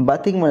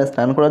 বাথিং মানে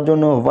স্নান করার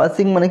জন্য,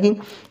 ওয়াশিং মানে কি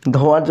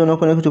ধোয়ার জন্য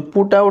কোনো কিছু,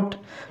 পুট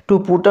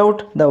আউট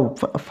দ্য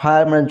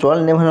ফায়ার মানে জল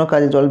নেভানোর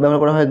কাজে জল ব্যবহার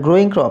করা হয়,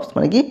 গ্রোয়িং ক্রপস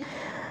মানে কি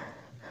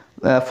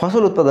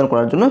ফসল উৎপাদন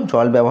করার জন্য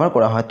জল ব্যবহার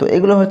করা হয়। তো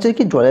এগুলো হচ্ছে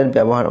কি জলের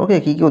ব্যবহার। ওকে,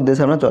 কী কী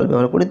উদ্দেশ্যে আমরা জল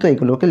ব্যবহার করি, তো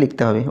এগুলোকে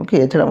লিখতে হবে। ওকে,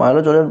 এছাড়া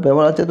আরও জলের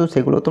ব্যবহার আছে, তো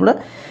সেগুলো তোমরা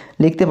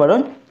লিখতে পারো।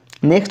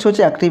 নেক্সট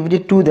হচ্ছে অ্যাক্টিভিটি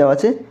 2 দেওয়া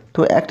আছে। তো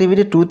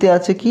অ্যাক্টিভিটি 2-তে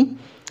আছে কি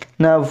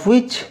না,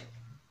 which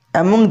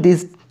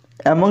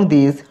among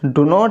this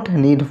do not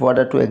need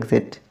water to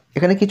exit,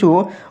 এখানে কিছু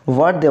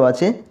ওয়ার্ড দেওয়া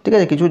আছে, ঠিক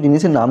আছে, কিছু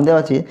জিনিসের নাম দেওয়া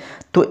আছে।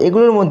 তো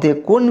এগুলোর মধ্যে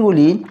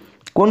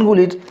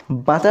কোনগুলির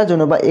বাঁচার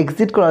জন্য বা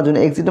এক্সিট করার জন্য,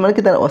 এক্সিট মানে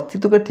কি তার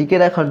অস্তিত্বকে টিকে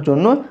রাখার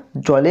জন্য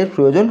জলের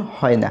প্রয়োজন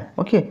হয় না।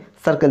 ওকে,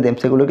 সার্কেল দেম,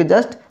 সেগুলোকে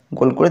জাস্ট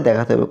গোল করে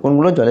দেখাতে হবে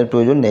কোনগুলো জলের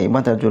প্রয়োজন নেই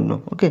বাঁচার জন্য।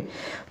 ওকে,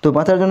 তো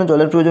বাঁচার জন্য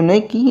জলের প্রয়োজন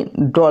নেই কি,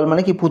 ডল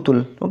মানে কি পুতুল।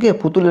 ওকে,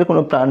 পুতুলের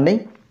কোনো প্রাণ নেই,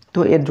 তো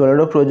এর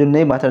জলেরও প্রয়োজন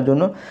নেই বাঁচার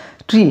জন্য।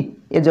 ট্রি,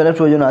 এর জলের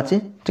প্রয়োজন আছে,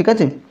 ঠিক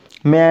আছে।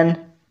 ম্যান,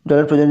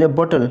 জলের প্রয়োজন নেই।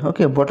 বটল,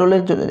 ওকে,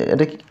 বটলের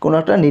এটা কি কোনো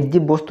একটা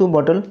নির্জীব বস্তু,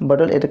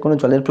 বটল এটা কোনো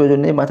জলের প্রয়োজন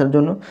নেই বাঁচার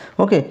জন্য।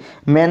 ওকে,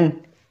 ম্যান,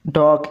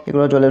 ডগ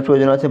এগুলো জলের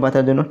প্রয়োজন আছে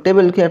বাঁচার জন্য।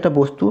 টেবিল কি একটা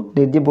বস্তু,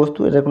 নির্জীব বস্তু,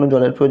 এটা কোনো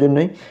জলের প্রয়োজন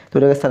নেই, তো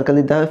এটাকে সার্কেল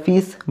দিতে হবে।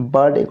 ফিশ,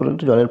 বার্ড এগুলো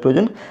একটু জলের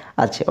প্রয়োজন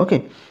আছে। ওকে,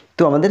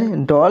 তো আমাদের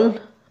ডল,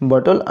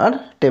 বটল আর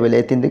টেবিল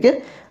এই তিনটিকে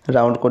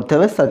রাউন্ড করতে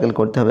হবে, সার্কেল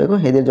করতে হবে,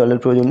 এদের জলের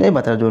প্রয়োজন নেই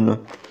বাঁচার জন্য।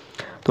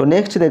 তো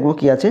নেক্সট দেখবো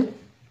কি আছে।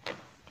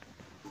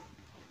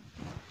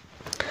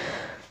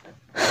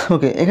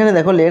 ওকে, এখানে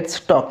দেখো লেটস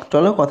টক,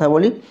 চলো কথা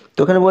বলি। তো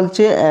এখানে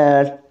বলছে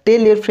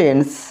tell your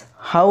friends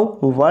how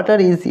water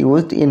is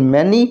used in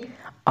many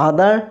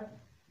other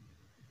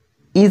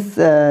is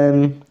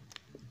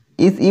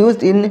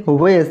used in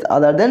wedge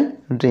other then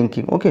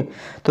drinking. ওকে,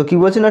 তো কী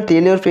বলছে না,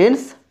 tell your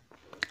friends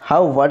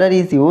how water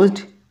is used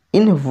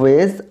in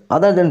wedge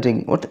other then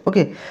drinking.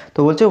 ওকে, তো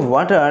বলছে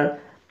ওয়াটার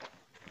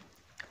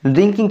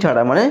ড্রিঙ্কিং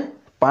ছাড়া মানে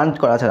পান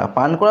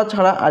করা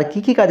ছাড়া আর কী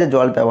কী কাজে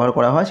জল ব্যবহার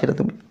করা হয় সেটা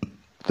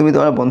তুমি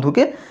তোমার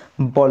বন্ধুকে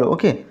বলো।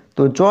 ওকে,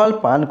 তো জল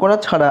পান করা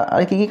ছাড়া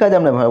আর কী কী কাজে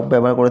আমরা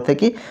ব্যবহার করে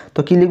থাকি, তো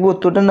কী লিখবো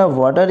উত্তরটা না,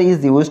 water is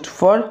used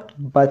for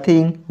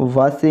bathing,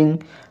 washing,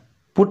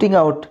 putting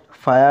out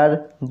fire,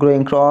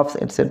 growing crops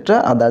etcetera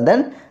other than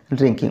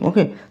drinking.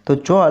 ওকে, তো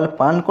জল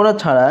পান করা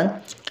ছাড়া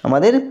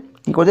আমাদের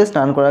কী করছে,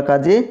 স্নান করার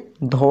কাজে,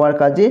 ধোয়ার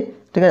কাজে,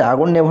 ঠিক আছে,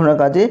 আগুন নেভানোর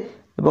কাজে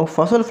এবং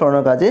ফসল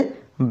ফলানোর কাজে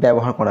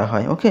ব্যবহার করা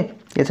হয়। ওকে,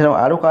 এছাড়াও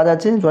আরও কাজ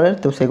আছে জলের,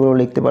 তো সেগুলো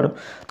লিখতে পারো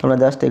তোমরা,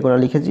 জাস্ট এগুলো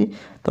লিখেছি।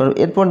 তো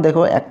এরপর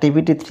দেখো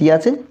অ্যাক্টিভিটি 3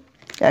 আছে।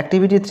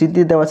 অ্যাক্টিভিটি 3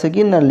 দেওয়া আছে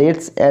কি না,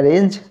 let's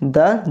arrange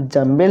the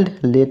জাম্বেলড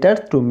letter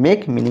to make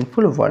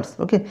meaningful ওয়ার্ডস।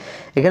 ওকে,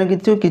 এখানে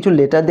কিছু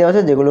লেটার দেওয়া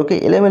আছে যেগুলোকে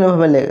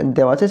এলোমেলোভাবে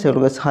দেওয়া আছে,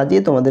 সেগুলোকে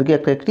সাজিয়ে তোমাদেরকে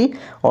একটি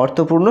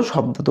অর্থপূর্ণ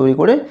শব্দ তৈরি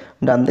করে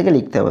ডান দিকে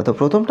লিখতে হবে। তো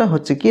প্রথমটা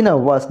হচ্ছে কি না,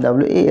 ওয়াশ,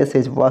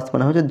 WASH, ওয়াশ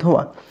মানে হচ্ছে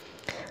ধোয়া।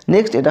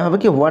 নেক্সট এটা হবে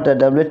কি ওয়াটার,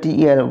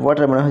 WATER,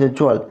 ওয়াটার মানে হচ্ছে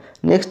জল।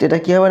 নেক্সট এটা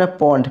কী হবে না,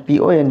 পন্ড,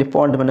 POND,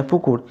 পন্ড মানে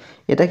পুকুর।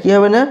 এটা কী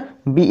হবে না,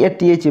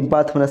 BATH,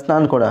 বাথ মানে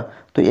স্নান করা।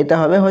 তো এটা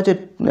হবে হচ্ছে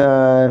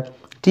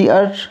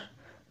TREET।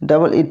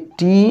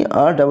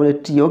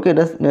 ওকে,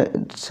 এটা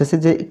শেষে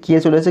যে কে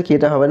চলে এসেছে কি,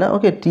 এটা হবে না।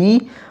 ওকে, TREE,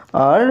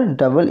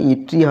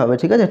 ট্রি হবে,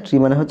 ঠিক আছে, ট্রি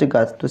মানে হচ্ছে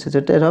গাছ, তো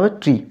শেষেরটা এটা হবে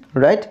ট্রি,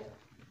 রাইট।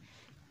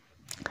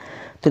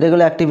 তো এটা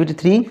গেলো অ্যাক্টিভিটি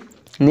 3।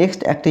 নেক্সট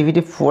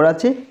অ্যাক্টিভিটি 4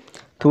 আছে।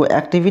 তো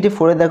অ্যাক্টিভিটি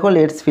 4-এ দেখো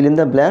let's fill in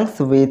the blanks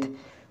with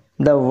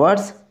the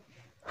words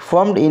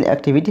formed in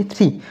activity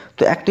 3।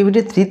 তো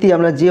অ্যাক্টিভিটি 3-তে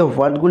আমরা যে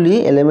ওয়ার্ডগুলি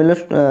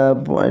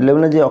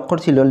এলোমেলো যে অক্ষর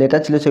ছিল,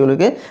 লেটার ছিল,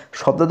 সেগুলোকে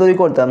শব্দ তৈরি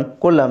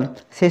করলাম,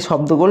 সেই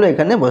শব্দগুলো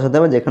এখানে বসাতে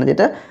হবে যেখানে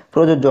যেটা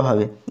প্রযোজ্য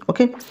হবে।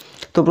 ওকে,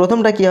 তো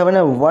প্রথমটা কী হবে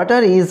না,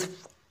 water is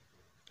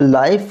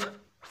life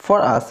for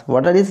us,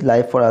 water is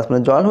life for us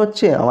মানে জল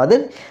হচ্ছে আমাদের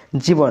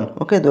জীবন।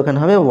 ওকে, তো এখানে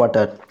হবে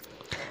ওয়াটার।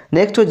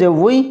 নেক্সট হচ্ছে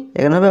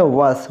এখানে হবে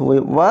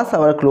wash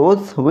our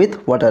clothes with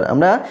water,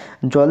 আমরা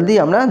জল দিয়ে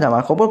আমরা জামা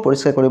কাপড়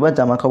পরিষ্কার করি বা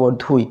জামা কাপড়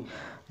ধুই।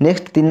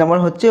 নেক্সট 3 নম্বর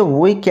হচ্ছে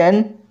we can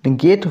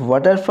get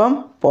water from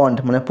পন্ড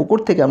মানে পুকুর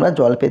থেকে আমরা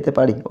জল পেতে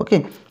পারি। ওকে,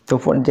 তো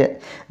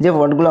যে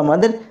ওয়ার্ডগুলো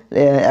আমাদের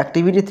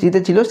অ্যাক্টিভিটি 3-তে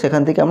ছিল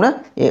সেখান থেকে আমরা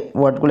এই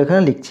ওয়ার্ডগুলো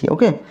এখানে লিখছি।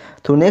 ওকে,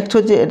 তো নেক্সট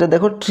হচ্ছে এটা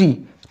দেখো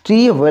ট্রি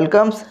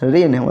ওয়েলকামস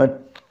রেন,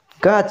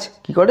 গাছ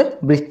কী করে,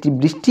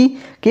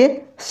 বৃষ্টিকে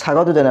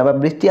স্বাগত জানায় বা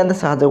বৃষ্টি আনতে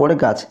সাহায্য করে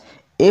গাছ।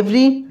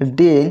 Every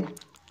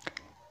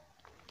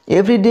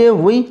day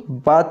we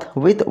bath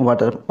with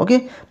water. ওকে,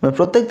 মানে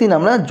প্রত্যেক দিন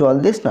আমরা জল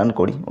দিয়ে স্নান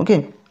করি। ওকে,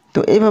 তো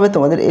এইভাবে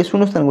তোমাদের এই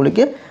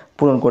শূন্যস্থানগুলিকে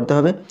পূরণ করতে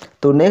হবে।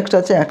 তো নেক্সট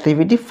আছে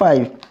অ্যাক্টিভিটি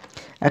 5।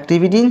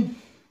 অ্যাক্টিভিটি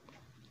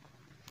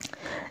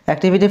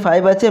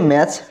 5 আছে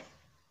match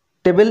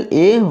table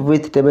A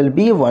with table B,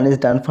 1 is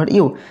done for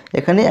you.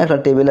 এখানে একটা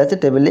টেবিল আছে,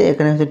 টেবিল A,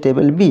 এখানে হচ্ছে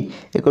টেবিল B,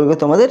 এগুলোকে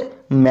তোমাদের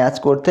ম্যাচ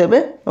করতে হবে।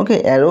 ওকে,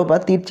 অ্যারো বা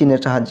তীর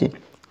চিহ্নের সাহায্যে।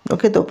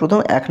 ওকে, তো প্রথম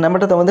 1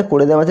 নাম্বারটা তোমাদের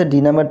করে দেওয়া আছে, ডি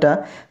নাম্বারটা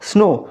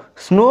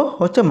স্নো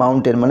হচ্ছে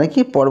মাউন্টেন মানে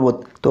কি পর্বত,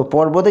 তো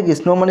পর্বতে কি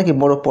স্নো মানে কি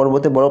বরফ,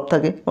 পর্বতে বরফ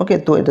থাকে। ওকে,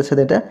 তো এটার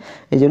সাথে এটা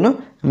এই জন্য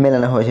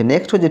মেলানো হয়েছে।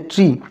 নেক্সট হচ্ছে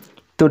ট্রি,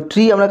 তো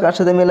ট্রি আমরা কার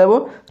সাথে মেলাবো,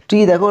 ট্রি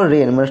দেখো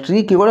রেন মানে ট্রি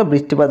কী করে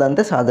বৃষ্টিপাত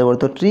আনতে সাহায্য করে,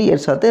 তো ট্রি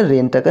এর সাথে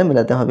রেনটাকে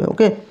মেলাতে হবে।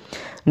 ওকে,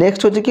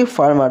 নেক্সট হচ্ছে কি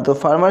ফার্মার, তো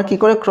ফার্মার কী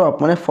করে ক্রপ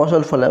মানে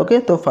ফসল ফলায়। ওকে,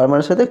 তো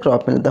ফার্মারের সাথে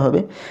ক্রপ মেলাতে হবে।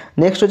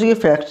 নেক্সট হচ্ছে কি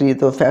ফ্যাক্টরি,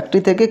 তো ফ্যাক্টরি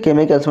থেকে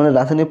কেমিক্যালস মানে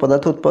রাসায়নিক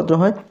পদার্থ উৎপন্ন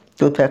হয়,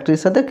 তো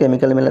ফ্যাক্টরির সাথে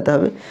কেমিক্যাল মেলাতে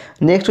হবে।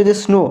 নেক্সট হচ্ছে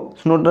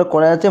স্নোটা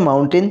করা আছে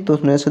মাউন্টেন, তো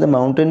স্নোয়ের সাথে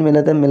মাউন্টেন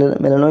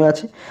মেলানোই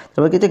আছে।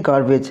 তারপর কি হচ্ছে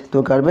গার্বেজ, তো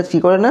গার্বেজ কী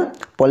করে না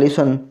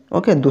পলিউশন,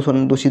 ওকে,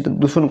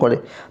 দূষণ করে,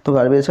 তো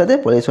গার্বেজের সাথে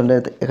পলিউশনটা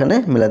এখানে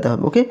মেলাতে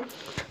হবে। ওকে,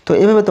 তো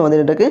এইভাবে তোমাদের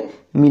এটাকে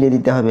মিলিয়ে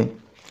দিতে হবে,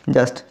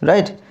 জাস্ট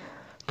রাইট।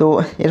 তো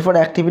এরপর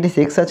অ্যাক্টিভিটি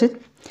 6 আছে।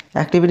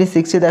 অ্যাক্টিভিটি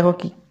 6-এ দেখো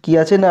কী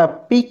আছে না,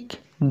 pick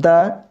the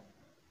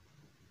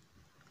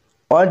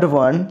odd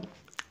one,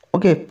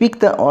 okay, pick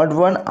the odd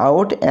one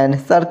out and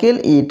circle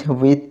it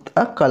with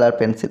a colour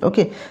pencil.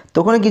 ওকে, তো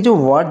ওখানে কিছু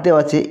ওয়ার্ড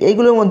দেওয়া আছে,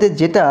 এইগুলোর মধ্যে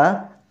যেটা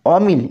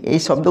অমিল, এই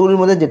শব্দগুলির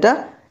মধ্যে যেটা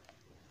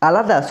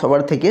আলাদা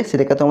সবার থেকে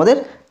সেটাকে তোমাদের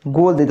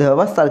গোল দিতে হবে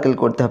বা সার্কেল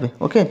করতে হবে।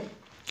 ওকে,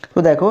 তো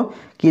দেখো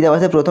কী দেওয়া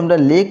আছে, প্রথমটা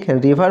লেক,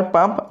 রিভার,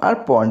 পাম্প আর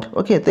পন্ড।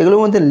 ওকে, তো এগুলোর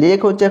মধ্যে লেক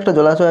হচ্ছে একটা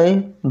জলাশয়,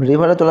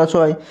 রিভারও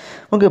জলাশয়,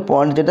 ওকে,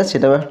 পন্ড যেটা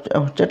সেটা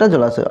হচ্ছে একটা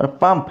জলাশয়, আর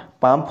পাম্প,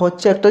 পাম্প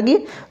হচ্ছে একটা কি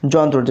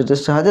যন্ত্র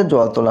যেটার সাহায্যে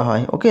জল তোলা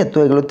হয়। ওকে, তো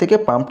এগুলোর থেকে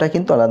পাম্পটা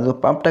কিন্তু আলাদা, তো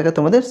পাম্পটাকে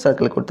তোমাদের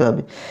সার্কেল করতে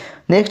হবে।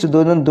 নেক্সট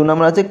 2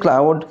 নম্বর আছে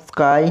ক্লাউড,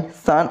 স্কাই,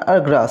 সান আর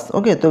গ্রাস।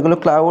 ওকে, তো এগুলো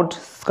ক্লাউড,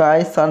 স্কাই,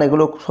 সান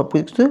এগুলো সব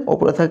কিছু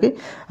ওপরে থাকে,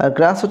 আর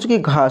গ্রাস হচ্ছে কি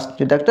ঘাস,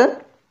 যেটা একটা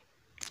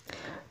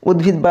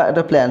উদ্ভিদ বা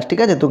একটা প্ল্যান্ট, ঠিক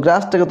আছে। তো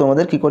গ্রাসটাকে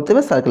তোমাদের কী করতে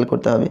হবে, সার্কেল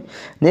করতে হবে।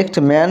 নেক্সট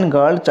ম্যান,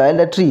 গার্ল, চাইল্ড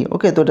আর ট্রি।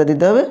 ওকে, তো এটা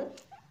দিতে হবে,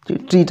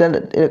 ট্রিটা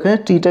এখানে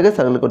ট্রিটাকে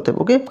সার্কেল করতে হবে।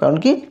 ওকে, কারণ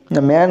কি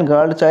না ম্যান,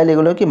 গার্ল, চাইল্ড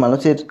এগুলো কি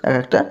মানুষের এক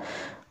একটা,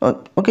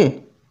 ওকে,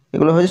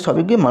 এগুলো হচ্ছে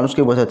সবই কি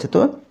মানুষকে বোঝাচ্ছে।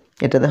 তো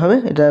এটাতে হবে,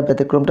 এটা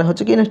ব্যতিক্রমটা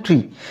হচ্ছে কি না ট্রি।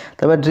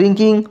 তারপর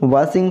drinking,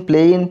 washing,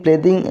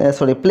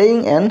 playing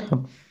and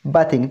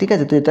bathing, ঠিক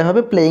আছে। তো এটা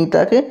হবে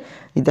প্লেয়িংটাকে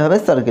দিতে হবে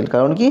সার্কেল,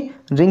 কারণ কি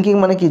ড্রিঙ্কিং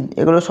মানে কি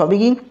এগুলো সবই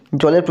কি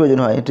জলের প্রয়োজন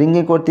হয়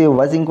ড্রিঙ্কিং করতে,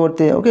 ওয়াশিং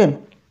করতে, ওকে,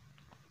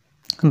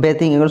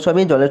 বেথিং এগুলো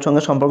সবই জলের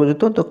সঙ্গে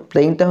সম্পর্কযুক্ত। তো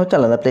প্লেয়িংটা হচ্ছে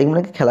আলাদা, প্লেয়িং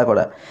মানে কি খেলা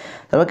করা।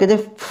 তারপর কি আছে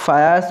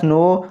ফায়ার,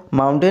 স্নো,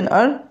 মাউন্টেন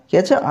আর কি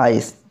আছে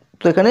আইস।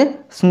 তো এখানে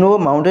স্নো,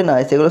 মাউন্টেন,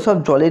 আইস এগুলো সব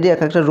জলেরই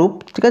এক একটা রূপ,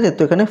 ঠিক আছে।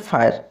 তো এখানে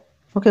ফায়ার,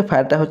 ওকে,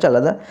 ফায়ারটা হচ্ছে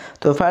আলাদা,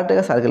 তো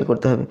ফায়ারটাকে সার্কেল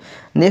করতে হবে।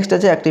 নেক্সট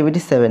আছে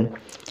অ্যাক্টিভিটি 7।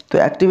 তো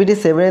অ্যাক্টিভিটি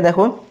 7-এ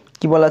দেখো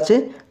কী বলা আছে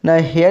না,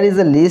 hair is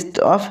a list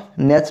of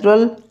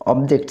natural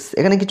objects.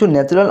 এখানে কিছু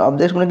ন্যাচারাল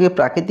অবজেক্টস মানে কি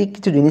প্রাকৃতিক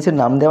কিছু জিনিসের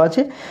নাম দেওয়া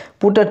আছে।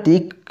 Put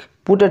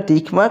a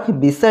tick mark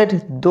beside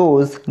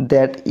those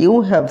that you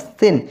have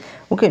seen.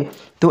 ওকে,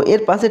 তো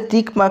এর পাশে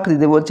টিক মার্ক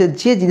দিতে বলছে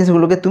যে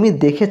জিনিসগুলোকে তুমি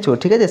দেখেছো,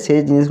 ঠিক আছে, সেই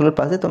জিনিসগুলোর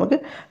পাশে তোমাকে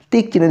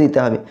টিক চিহ্ন দিতে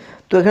হবে।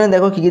 তো এখানে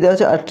দেখো কী কী দেওয়া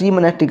আছে, আর ট্রি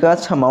মানে একটি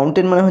গাছ,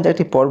 মাউন্টেন মানে হচ্ছে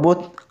একটি পর্বত,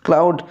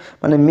 ক্লাউড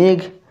মানে মেঘ,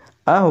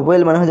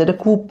 ওয়েল মানে হচ্ছে একটা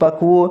কূপ বা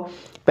কুয়ো,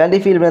 প্যাডি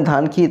ফিল্ড মানে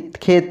ধান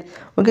ক্ষেত,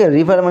 ওকে,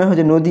 রিভার মানে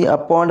হচ্ছে নদী, আর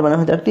পন্ড মানে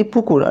হচ্ছে একটি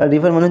পুকুর, আর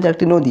রিভার মানে হচ্ছে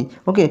একটি নদী।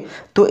 ওকে,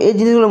 তো এই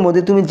জিনিসগুলোর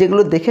মধ্যে তুমি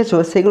যেগুলো দেখেছো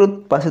সেগুলোর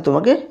পাশে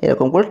তোমাকে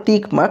এরকম করে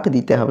টিক মার্ক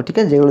দিতে হবে, ঠিক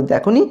আছে। যেগুলো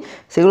দেখোনি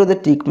সেগুলোতে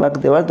টিক মার্ক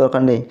দেওয়ার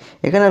দরকার নেই।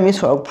 এখানে আমি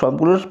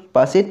সবগুলোর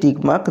পাশে টিক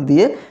মার্ক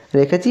দিয়ে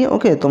রেখেছি।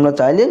 ওকে, তোমরা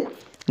চাইলে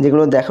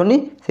যেগুলো দেখোনি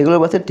সেগুলোর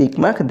পাশে টিক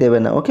মার্ক দেবে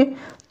না। ওকে,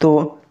 তো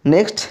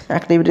নেক্সট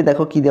অ্যাক্টিভিটি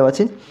দেখো কী দেওয়া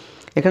আছে,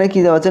 এখানে কী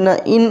দেওয়া আছে না,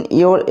 in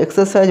your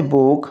exercise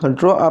book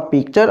draw a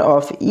picture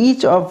of each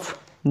of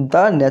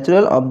the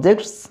natural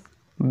objects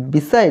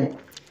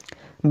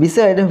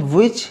beside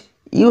which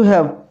you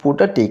have put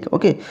a tick.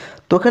 ওকে,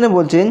 তো এখানে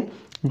বলছেন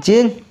যে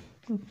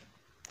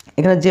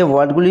এখানে যে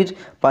ওয়ার্ডগুলির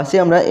পাশে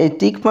আমরা এই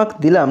টিক মার্ক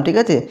দিলাম, ঠিক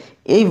আছে,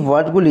 এই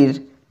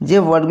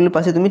ওয়ার্ডগুলির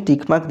পাশে তুমি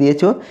টিক মার্ক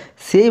দিয়েছো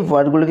সেই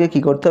ওয়ার্ডগুলোকে কী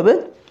করতে হবে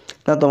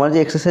না, তোমার যে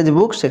এক্সারসাইজ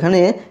বুক সেখানে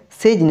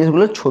সেই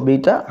জিনিসগুলোর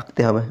ছবিটা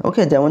আঁকতে হবে।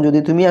 ওকে, যেমন যদি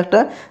তুমি একটা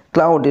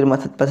ক্লাউডের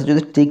পাশে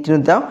যদি টিক চিহ্ন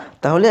দাও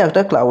তাহলে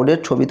একটা ক্লাউডের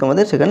ছবি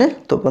তোমাদের সেখানে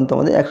তখন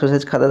তোমাদের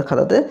এক্সারসাইজ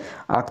খাতাতে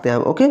আঁকতে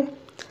হবে। ওকে,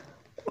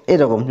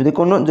 এরকম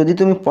যদি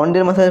তুমি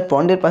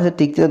পন্ডের পাশে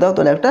টিক চিহ্ন দাও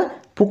তাহলে একটা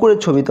পুকুরের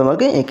ছবি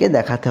তোমাকে এঁকে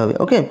দেখাতে হবে।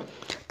 ওকে,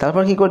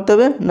 তারপর কি করতে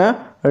হবে না,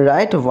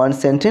 right 1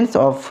 sentence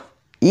of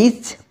each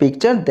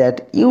picture that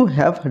you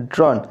have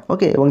ড্রন।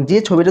 ওকে, এবং যে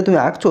ছবিটা তুমি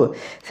আঁকছো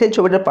সেই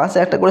ছবিটার পাশে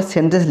একটা করে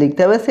সেন্টেন্স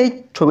লিখতে হবে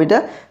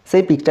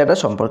সেই পিকচারটা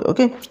সম্পর্কে।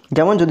 ওকে,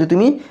 যেমন যদি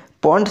তুমি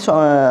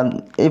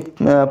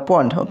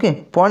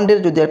পন্ডের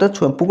যদি একটা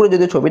পুকুরে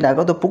যদি ছবিটা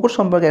আঁকো তো পুকুর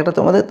সম্পর্কে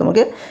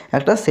তোমাকে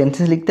একটা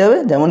সেন্টেন্স লিখতে হবে,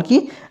 যেমন কি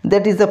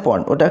দ্যাট ইজ আ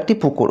পন্ড, ওটা একটি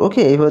পুকুর।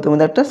 ওকে, এইভাবে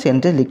তোমাদের একটা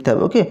সেন্টেন্স লিখতে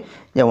হবে। ওকে,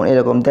 যেমন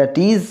এরকম দ্যাট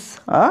ইজ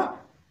আ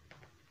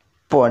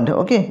পন্ড।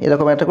 ওকে,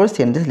 এরকম একটা করে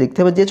সেন্টেন্স লিখতে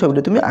হবে যে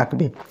ছবিটা তুমি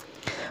আঁকবে।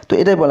 তো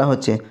এটাই বলা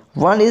হচ্ছে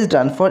 1 ইজ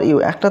ডান ফর ইউ,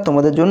 একটা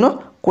তোমাদের জন্য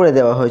করে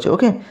দেওয়া হয়েছে।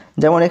 ওকে,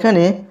 যেমন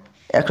এখানে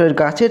একটা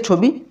গাছের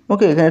ছবি,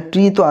 ওকে, এখানে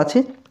ট্রি তো আছে,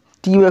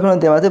 ট্রিও এখানে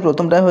দেওয়া আছে,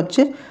 প্রথমটা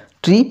হচ্ছে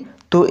ট্রি।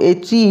 তো এই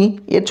ট্রি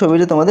এর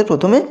ছবিটা তোমাদের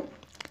প্রথমে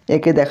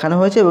একে দেখানো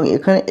হয়েছে এবং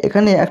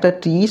এখানে একটা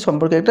ট্রি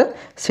সম্পর্কে একটা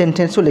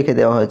সেন্টেন্সও লিখে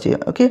দেওয়া হয়েছে।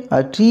 ওকে,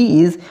 আর tree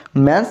is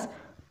man's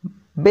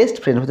best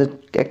friend, হচ্ছে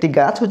একটি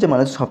গাছ হচ্ছে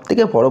মানুষের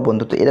সবথেকে বড়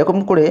বন্ধু। তো এরকম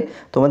করে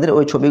তোমাদের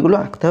ওই ছবিগুলো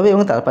আঁকতে হবে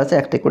এবং তার পাশে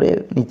একটা করে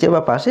নিচে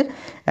বা পাশে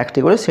একটি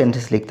করে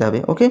সেন্টেন্স লিখতে হবে।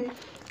 ওকে,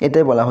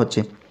 এটাই বলা হচ্ছে।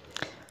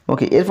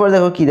 ওকে, এরপর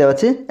দেখো কী দেওয়া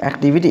আছে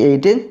অ্যাক্টিভিটি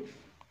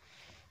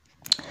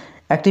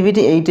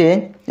 8-এ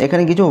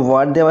এখানে কিছু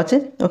ওয়ার্ড দেওয়া আছে।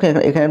 ওকে,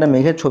 এখানে একটা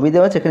মেঘের ছবি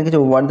দেওয়া আছে, এখানে কিছু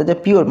ওয়ার্ড দেওয়া আছে।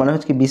 পিওর মানে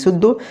হচ্ছে কি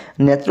বিশুদ্ধ,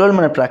 ন্যাচারাল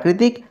মানে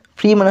প্রাকৃতিক,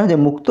 ফ্রি মানে হচ্ছে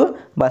মুক্ত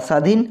বা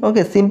স্বাধীন,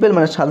 ওকে, সিম্পল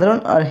মানে সাধারণ,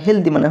 আর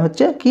হেলদি মানে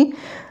হচ্ছে কি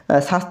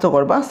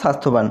স্বাস্থ্যকর বা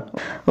স্বাস্থ্যবান।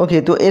 ওকে,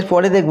 তো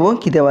এরপরে দেখবো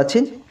কী দেওয়া আছে।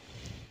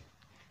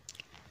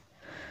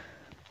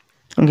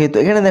 ওকে, তো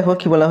এখানে দেখো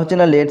কী বলা হচ্ছে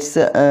না,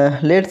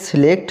 let's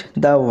select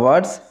the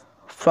words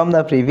from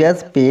the previous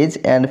page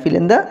and fill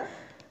in the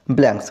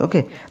blanks.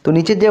 ওকে, তো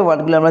নিচের যে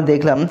ওয়ার্ডগুলো আমরা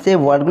দেখলাম সেই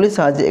ওয়ার্ডগুলির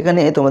সাহায্যে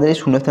এখানে তোমাদের এই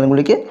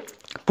শূন্যস্থানগুলিকে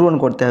পূরণ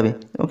করতে হবে।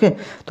 ওকে,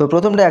 তো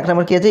প্রথমটা 1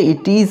 নম্বর কী আছে,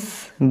 it is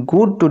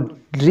good to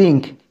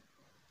drink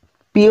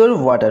pure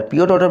water.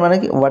 Pure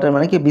water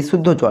মানে কি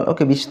বিশুদ্ধ জল।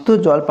 ওকে, বিশুদ্ধ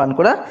জল পান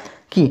করা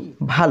কি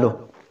ভালো,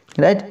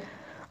 রাইট।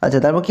 আচ্ছা,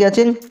 তারপর কী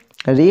আছে,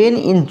 rain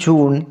in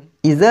June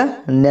is a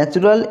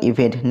natural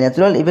event.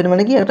 Natural event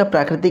মানে কি একটা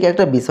প্রাকৃতিক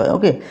একটা বিষয়।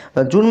 ওকে,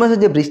 জুন মাসে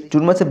যে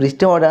জুন মাসে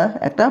বৃষ্টি হওয়াটা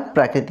একটা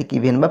প্রাকৃতিক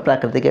ইভেন্ট বা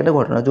প্রাকৃতিক একটা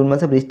ঘটনা। জুন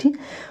মাসে বৃষ্টি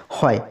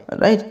হয়,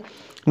 right.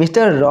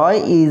 Mister Roy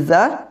is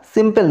a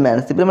simple man.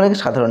 Simple মানে কি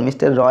সাধারণ।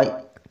 মিস্টার রয়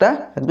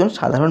একজন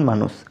সাধারণ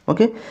মানুষ।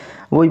 ওকে,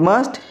 we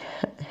must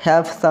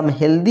have some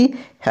healthy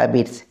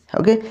habits.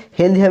 Okay,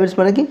 healthy habits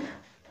মানে কি,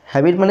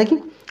 হ্যাবিট মানে কি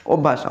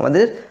অভ্যাস।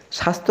 আমাদের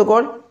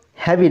স্বাস্থ্যকর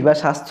হ্যাবিট বা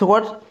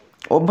স্বাস্থ্যকর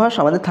অভ্যাস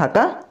আমাদের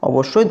থাকা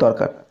অবশ্যই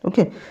দরকার।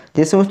 ওকে,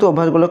 যে সমস্ত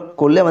অভ্যাসগুলো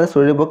করলে আমাদের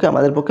শরীরের পক্ষে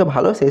আমাদের পক্ষে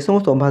ভালো, সেই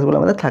সমস্ত অভ্যাসগুলো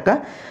আমাদের থাকা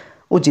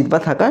উচিত বা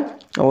থাকা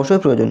অবশ্যই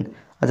প্রয়োজন।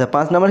 আচ্ছা,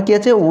 5 নম্বর কী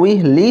আছে, we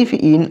live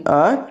in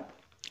a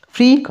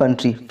free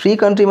country. Free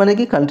country মানে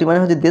কি, কান্ট্রি মানে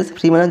হচ্ছে দেশ,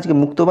 ফ্রি মানে হচ্ছে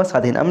মুক্ত বা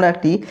স্বাধীন। আমরা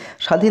একটি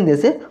স্বাধীন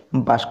দেশে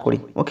বাস করি।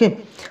 ওকে,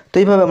 তো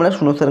এইভাবে আমরা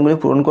শূন্যস্থানগুলি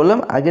পূরণ করলাম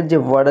আগের যে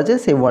ওয়ার্ড আছে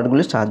সেই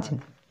ওয়ার্ডগুলির সাহায্যে।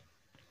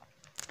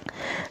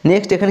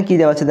 নেক্সট এখানে কী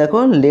দেওয়া আছে দেখো,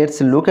 let's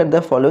look at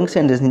the following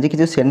sentence. নিচে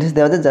কিছু সেন্টেন্স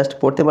দেওয়া আছে, জাস্ট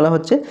পড়তে বলা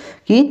হচ্ছে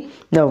কি,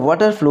 the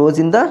water flows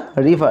in the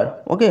river.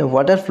 Okay,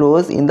 water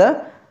flows in the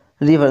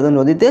river, তো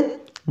নদীতে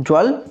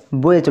জল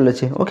বয়ে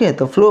চলেছে। ওকে,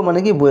 তো ফ্লো মানে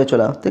কি বয়ে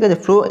চলা, ঠিক আছে।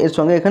 ফ্লো এর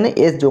সঙ্গে এখানে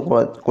এস যোগ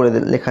করে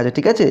লেখা আছে,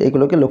 ঠিক আছে,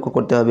 এগুলোকে লক্ষ্য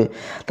করতে হবে।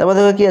 তারপর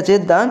দেখো কী আছে,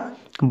 the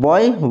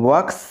boy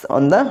wax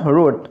on the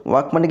road.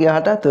 Walk মানে কি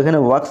হাঁটা, তো এখানে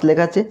ওয়াক্স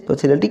লেখা আছে, তো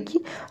ছেলেটি কি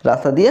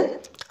রাস্তা দিয়ে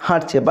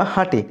হাঁটছে বা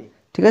হাঁটে,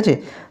 ঠিক আছে।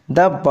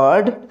 The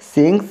bird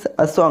sings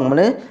a song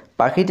মানে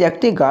পাখিটি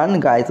একটি গান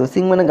গায়। তো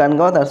সিং মানে গান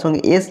গাওয়া, তার সঙ্গে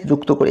এস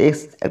যুক্ত করে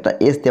একটা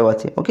এস দেওয়া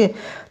আছে। ওকে,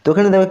 তো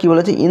এখানে দেখো কী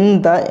বলেছে, ইন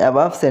দ্য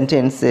অ্যাবাভ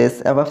সেন্টেন্সেস,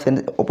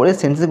 ওপরের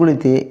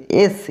সেন্টেন্সগুলিতে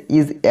S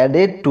is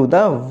added to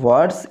the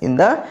words in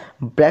the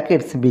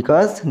brackets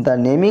because the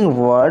naming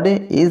word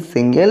is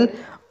single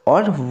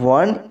or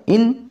one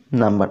in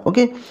number.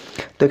 ওকে,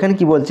 তো এখানে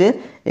কি বলছে,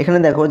 এখানে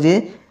দেখো যে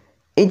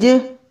এই যে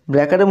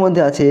ব্র্যাকেটের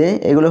মধ্যে আছে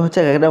এগুলো হচ্ছে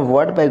একটা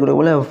ওয়ার্ড বা এগুলো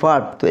বলে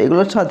ভার্ব, তো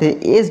এগুলোর সাথে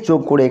এস যোগ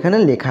করে এখানে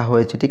লেখা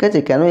হয়েছে, ঠিক আছে।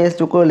 কেন এস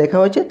যোগ করে লেখা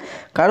হয়েছে,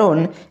 কারণ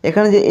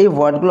এখানে যে এই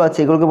ওয়ার্ডগুলো আছে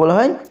এগুলোকে বলা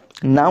হয়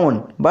নাউন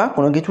বা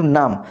কোনো কিছুর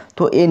নাম।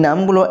 তো এই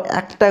নামগুলো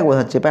একটা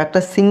বোঝাচ্ছে বা একটা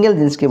সিঙ্গেল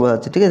জিনিসকে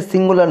বোঝাচ্ছে, ঠিক আছে,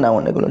 সিঙ্গুলার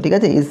নাউন এগুলো, ঠিক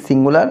আছে, ইজ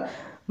সিঙ্গুলার।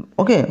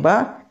 ওকে, বা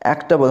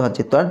একটা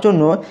বোঝাচ্ছে, তার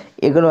জন্য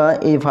এগুলো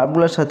এই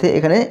ভার্বগুলোর সাথে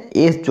এখানে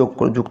এস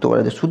যুক্ত করা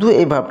আছে। শুধু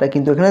এই ভার্বটা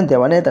কিন্তু এখানে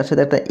দেওয়া নেই, তার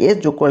সাথে একটা এস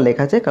যোগ করে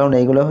লেখা আছে, কারণ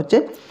এইগুলো হচ্ছে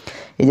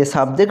এই যে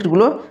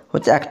সাবজেক্টগুলো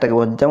হচ্ছে একটাকে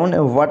বোঝাচ্ছে। যেমন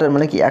ওয়াটার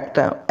মানে কি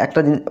একটা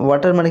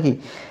ওয়াটার মানে কি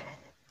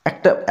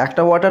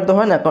একটা ওয়াটার তো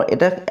হয় না, কারণ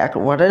এটা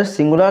ওয়াটারের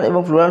সিঙ্গুলার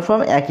এবং প্লুরাল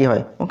ফর্ম একই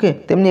হয়। ওকে,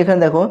 তেমনি এখানে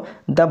দেখো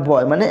দ্য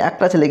বয় মানে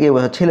একটা ছেলেকে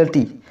বোঝাচ্ছে,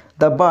 ছেলেটি।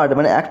 দ্য বার্ড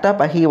মানে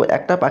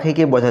একটা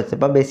পাখিকে বোঝাচ্ছে,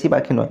 বা বেশি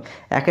পাখি নয়,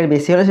 একের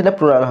বেশি হলে সেটা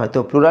প্লুরাল হয়। তো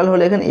প্লুরাল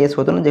হলে এখানে এস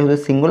হতো না, যেহেতু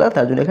সিঙ্গুলার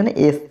তার জন্য এখানে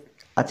এস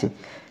আছে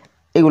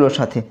এগুলোর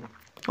সাথে।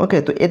 ওকে,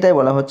 তো এটাই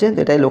বলা হচ্ছে,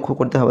 এটাই লক্ষ্য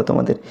করতে হবে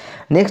তোমাদের।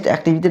 নেক্সট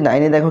অ্যাক্টিভিটি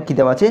 9-এ দেখো কী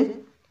দেওয়া আছে,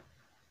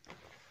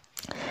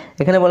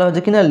 এখানে বলা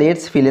হচ্ছে কিনা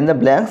let's fill in the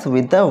blanks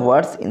with the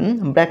words in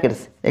brackets.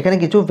 এখানে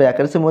কিছু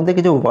ব্র্যাকেটসের মধ্যে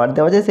কিছু ওয়ার্ড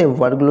দেওয়া আছে, সেই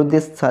ওয়ার্ডগুলো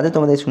দিয়ে সাহায্যে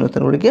তোমাদের এই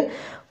শূন্যস্থানগুলিকে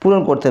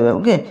পূরণ করতে হবে।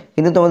 ওকে,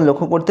 কিন্তু তোমাদের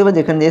লক্ষ্য করতে হবে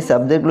যেখানে যে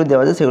সাবজেক্টগুলো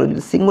দেওয়া আছে সেগুলো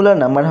যদি সিঙ্গুলার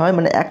নাম্বার হয়,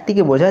 মানে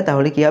একটিকে বোঝায়,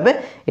 তাহলে কী হবে,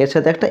 এর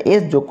সাথে একটা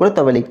এস যোগ করে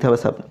তবে লিখতে হবে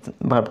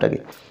ভার্বটাকে।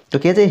 তো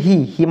কী আছে,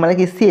 হি মানে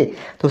কি সে,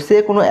 তো সে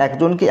কোনো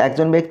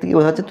একজন ব্যক্তিকে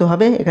বোঝাচ্ছে, তো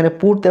হবে এখানে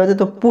পুট দেওয়া আছে,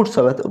 তো পুটস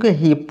হবে। ওকে,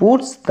 he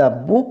puts the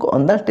book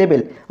on the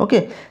table. ওকে,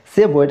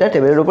 সে বইটা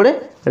টেবিলের উপরে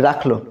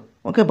রাখলো,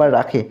 ওকে, বা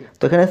রাখে।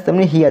 তো এখানে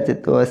তেমনি হি আছে,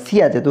 তো সি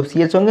আছে, তো সি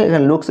এর সঙ্গে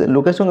এখানে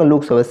লুকের সঙ্গে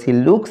লুকস হবে, she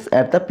looks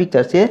at the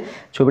picture, সে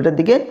ছবিটার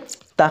দিকে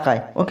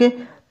তাকায়। ওকে,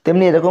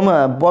 তেমনি এরকম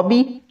Bobby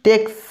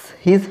text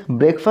his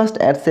breakfast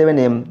at 7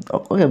 AM।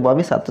 ওকে,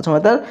 ববি 7টার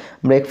সময় তার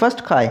ব্রেকফাস্ট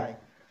খায়।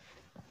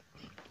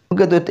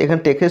 ওকে, তো এখানে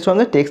টেক্সের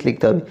সঙ্গে টেক্স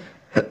লিখতে হবে।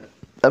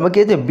 তারপর কি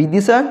আছে,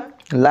 বিদিশা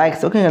লাইকস।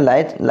 ওকে,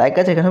 লাইক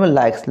আছে, এখানে হবে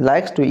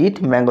likes to it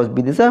mangoes.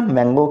 Bidisha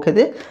mango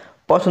খেতে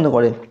পছন্দ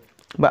করে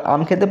বা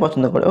আম খেতে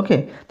পছন্দ করে। ওকে,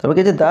 তারপর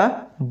কি আছে, দ্য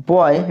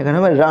বয়, এখানে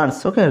হবে রানস।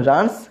 ওকে,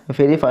 রানস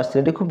ভেরি ফাস্ট,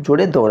 ছেলেটি খুব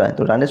জোরে দৌড়ায়,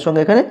 তো রানের সঙ্গে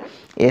এখানে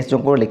এস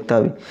যোগ করে লিখতে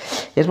হবে।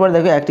 এরপর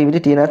দেখো অ্যাক্টিভিটি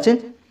 10 আছে,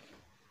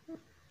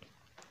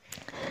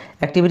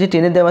 অ্যাক্টিভিটি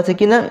 10-এ দেওয়া আছে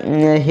কি না,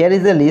 here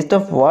is the list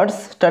of words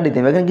study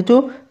them. এখানে কিছু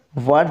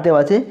ওয়ার্ড দেওয়া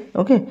আছে।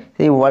 ওকে,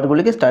 সেই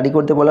ওয়ার্ডগুলিকে স্টাডি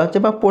করতে বলা হচ্ছে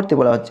বা পড়তে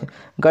বলা হচ্ছে।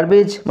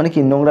 গার্বেজ মানে কি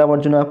নোংরা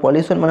আবর্জনা,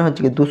 পলিউশন মানে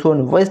হচ্ছে কি দূষণ,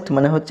 ওয়েস্ট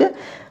মানে হচ্ছে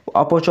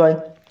অপচয়।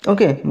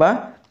 ওকে, বা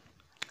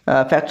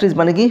ফ্যাক্টরিজ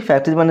মানে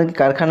কি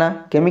কারখানা,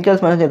 কেমিক্যালস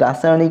মানে হচ্ছে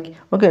রাসায়নিক।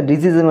 ওকে,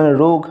 ডিজিজ মানে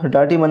রোগ,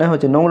 ডার্টি মানে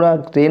হচ্ছে নোংরা,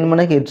 ড্রেন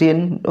মানে কি ড্রেন।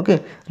 ওকে,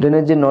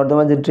 ড্রেনের যে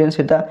নর্দমার যে ড্রেন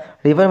সেটা,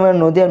 রিভার মানে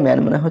নদী, আর ম্যান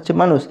মানে হচ্ছে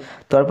মানুষ।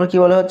 তারপর কি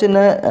বলা হচ্ছে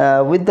না,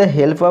 with the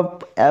help of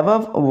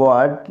above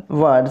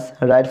words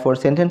right 4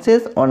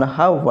 sentences on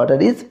how water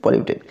is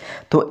polluted.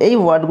 তো এই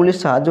ওয়ার্ডগুলির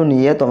সাহায্য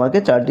নিয়ে তোমাকে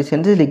 4টি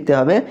সেন্টেন্স লিখতে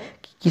হবে।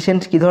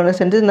 কী ধরনের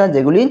সেন্টেন্স না,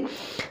 যেগুলি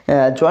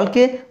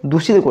জলকে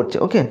দূষিত করছে।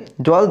 ওকে,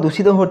 জল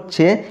দূষিত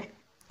হচ্ছে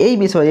এই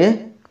বিষয়ে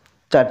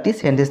 4টি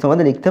সেন্টেন্স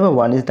তোমাদের লিখতে হবে।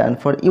 1 ইজ ডান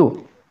ফর ইউ।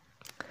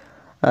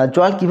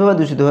 জল কীভাবে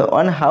দূষিত হয়,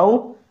 on how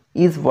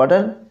is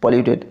water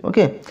polluted.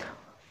 Okay,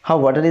 how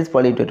water is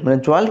polluted মানে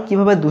জল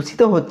কীভাবে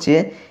দূষিত হচ্ছে,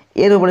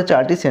 এর উপরে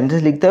 4টি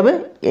সেন্টেন্স লিখতে হবে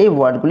এই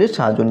ওয়ার্ডগুলির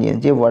সাহায্য নিয়ে।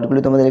 যে ওয়ার্ডগুলি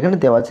তোমাদের এখানে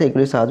দেওয়া আছে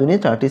এগুলির সাহায্য নিয়ে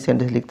 4টি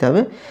সেন্টেন্স লিখতে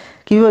হবে।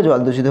 কীভাবে জল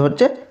দূষিত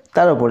হচ্ছে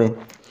তার উপরে।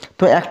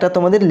 তো একটা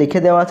তোমাদের লিখে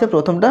দেওয়া আছে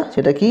প্রথমটা,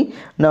 সেটা কি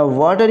না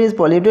water is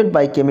polluted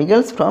by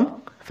chemicals from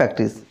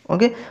factories.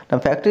 ওকে, না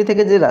ফ্যাক্টরি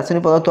থেকে যে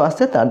রাসায়নিক পদার্থ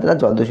আসছে তার দ্বারা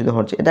জল দূষিত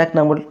হচ্ছে, এটা 1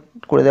 নম্বর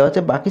করে দেওয়া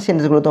আছে। বাকি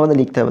সেন্টেন্সগুলো তোমাদের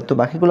লিখতে হবে। তো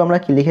বাকিগুলো আমরা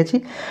কি লিখেছি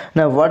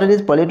না water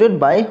is polluted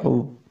by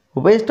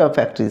West of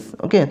factories.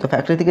 ওকে, তো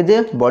ফ্যাক্টরি থেকে যে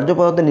বর্জ্য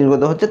পদার্থ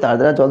নির্গত হচ্ছে তার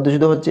দ্বারা জল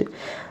দূষিত হচ্ছে।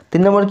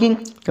 3 নম্বর কি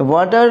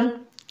ওয়াটার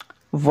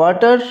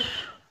ওয়াটার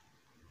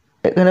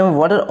এখানে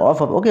ওয়াটার অফ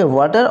হবে। ওকে,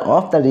 ওয়াটার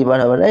অফ দ্য রিভার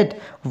হবে, right.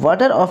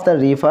 Water of the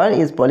river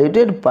is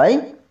polluted by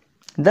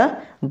the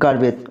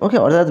garbage. ওকে,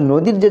 অর্থাৎ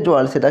নদীর যে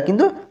জল সেটা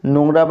কিন্তু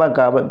নোংরা বা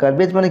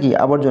গার্বেজ মানে কি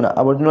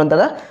আবর্জনার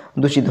দ্বারা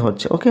দূষিত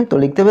হচ্ছে। ওকে, তো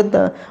লিখতে হবে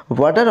the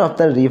water of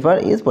the river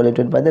is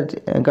polluted by the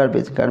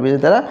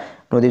গার্বেজের দ্বারা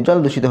নদীর জল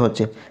দূষিত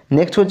হচ্ছে।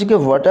 নেক্সট হচ্ছে কি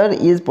water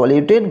is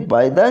polluted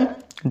by the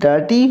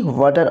dirty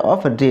water of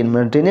drain,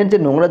 মানে ড্রেনের যে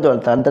নোংরা জল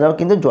তার দ্বারাও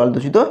কিন্তু জল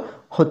দূষিত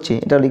হচ্ছে,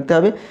 এটা লিখতে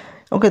হবে।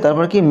 ওকে,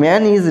 তারপর কি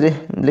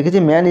লিখেছি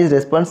man is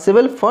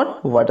responsible for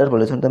water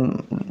pollution,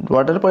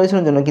 water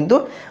পলিউশনের জন্য কিন্তু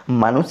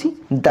মানুষই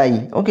দায়ী।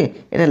 ওকে,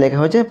 এটা লেখা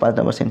হয়েছে 5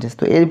 নম্বর সেন্টেন্স।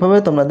 তো এইভাবে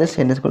তোমাদের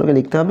সেন্টেন্সগুলোকে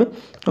লিখতে হবে।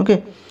 ওকে,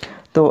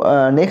 তো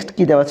নেক্সট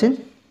কী দেওয়া আছে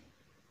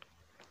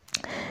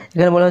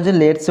এখানে বলা হচ্ছে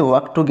let's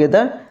work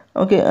together.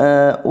 Okay,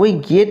 we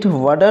get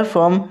water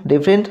from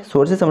different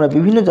sources, আমরা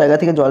বিভিন্ন জায়গা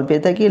থেকে জল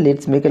পেয়ে থাকি।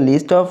 Let's make a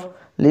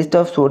list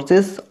of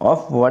sources of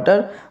water,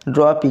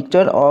 draw a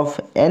picture of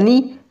any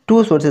 2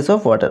 sources of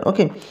water.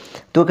 ওকে,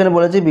 তো এখানে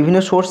বলা হচ্ছে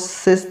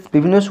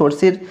বিভিন্ন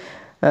সোর্সের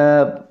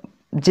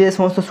যে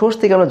সমস্ত সোর্স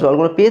থেকে আমরা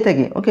জলগুলো পেয়ে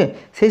থাকি। ওকে,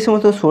 সেই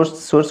সমস্ত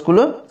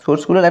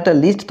সোর্সগুলোর একটা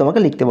লিস্ট তোমাকে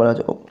লিখতে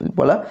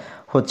বলা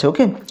হচ্ছে।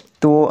 ওকে,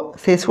 তো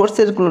সেই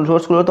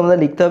সোর্সগুলো তোমাদের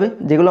লিখতে হবে,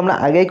 যেগুলো আমরা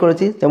আগেই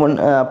করেছি, যেমন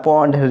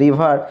পন্ড,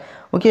 রিভার।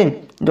 ওকে,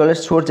 জলের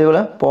সোর্স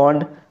যেগুলো পন্ড,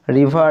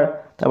 রিভার,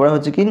 তারপরে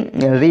হচ্ছে কি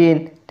রেন,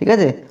 ঠিক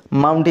আছে,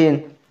 মাউন্টেন।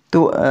 তো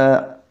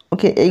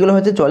ওকে, এইগুলো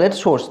হচ্ছে জলের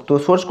সোর্স। তো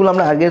সোর্সগুলো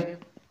আমরা আগের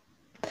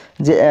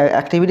যে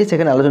অ্যাক্টিভিটি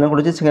সেখানে আলোচনা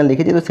করেছি, সেখানে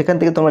লিখেছি। তো সেখান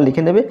থেকে তোমরা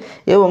লিখে নেবে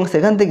এবং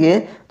সেখান থেকে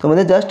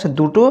তোমাদের জাস্ট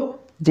 2টো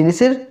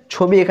জিনিসের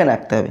ছবি এখানে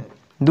আঁকতে হবে,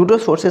 2টো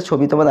সোর্সের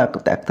ছবি তোমাদের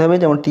আঁকতে হবে,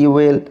 যেমন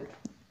টিউবওয়েল,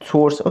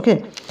 সোর্স। ওকে,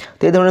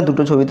 তো এই ধরনের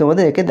 2টো ছবি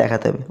তোমাদের একে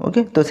দেখাতে হবে।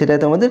 ওকে, তো সেটাই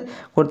তোমাদের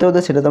করতে হবে,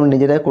 সেটা তোমরা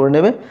নিজেরাই করে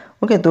নেবে।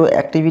 ওকে, তো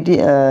অ্যাক্টিভিটি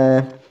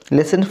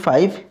লেসন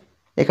 5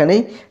 এখানেই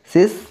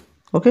শেষ।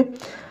 ওকে,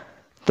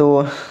 তো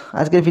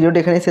আজকের ভিডিওটা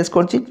এখানেই শেষ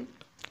করছি,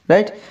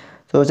 রাইট।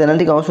 তো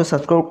চ্যানেলটিকে অবশ্যই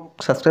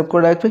সাবস্ক্রাইব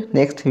করে রাখবে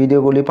নেক্সট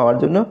ভিডিওগুলি পাওয়ার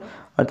জন্য।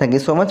 আর thank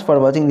you so much for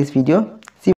watching this video.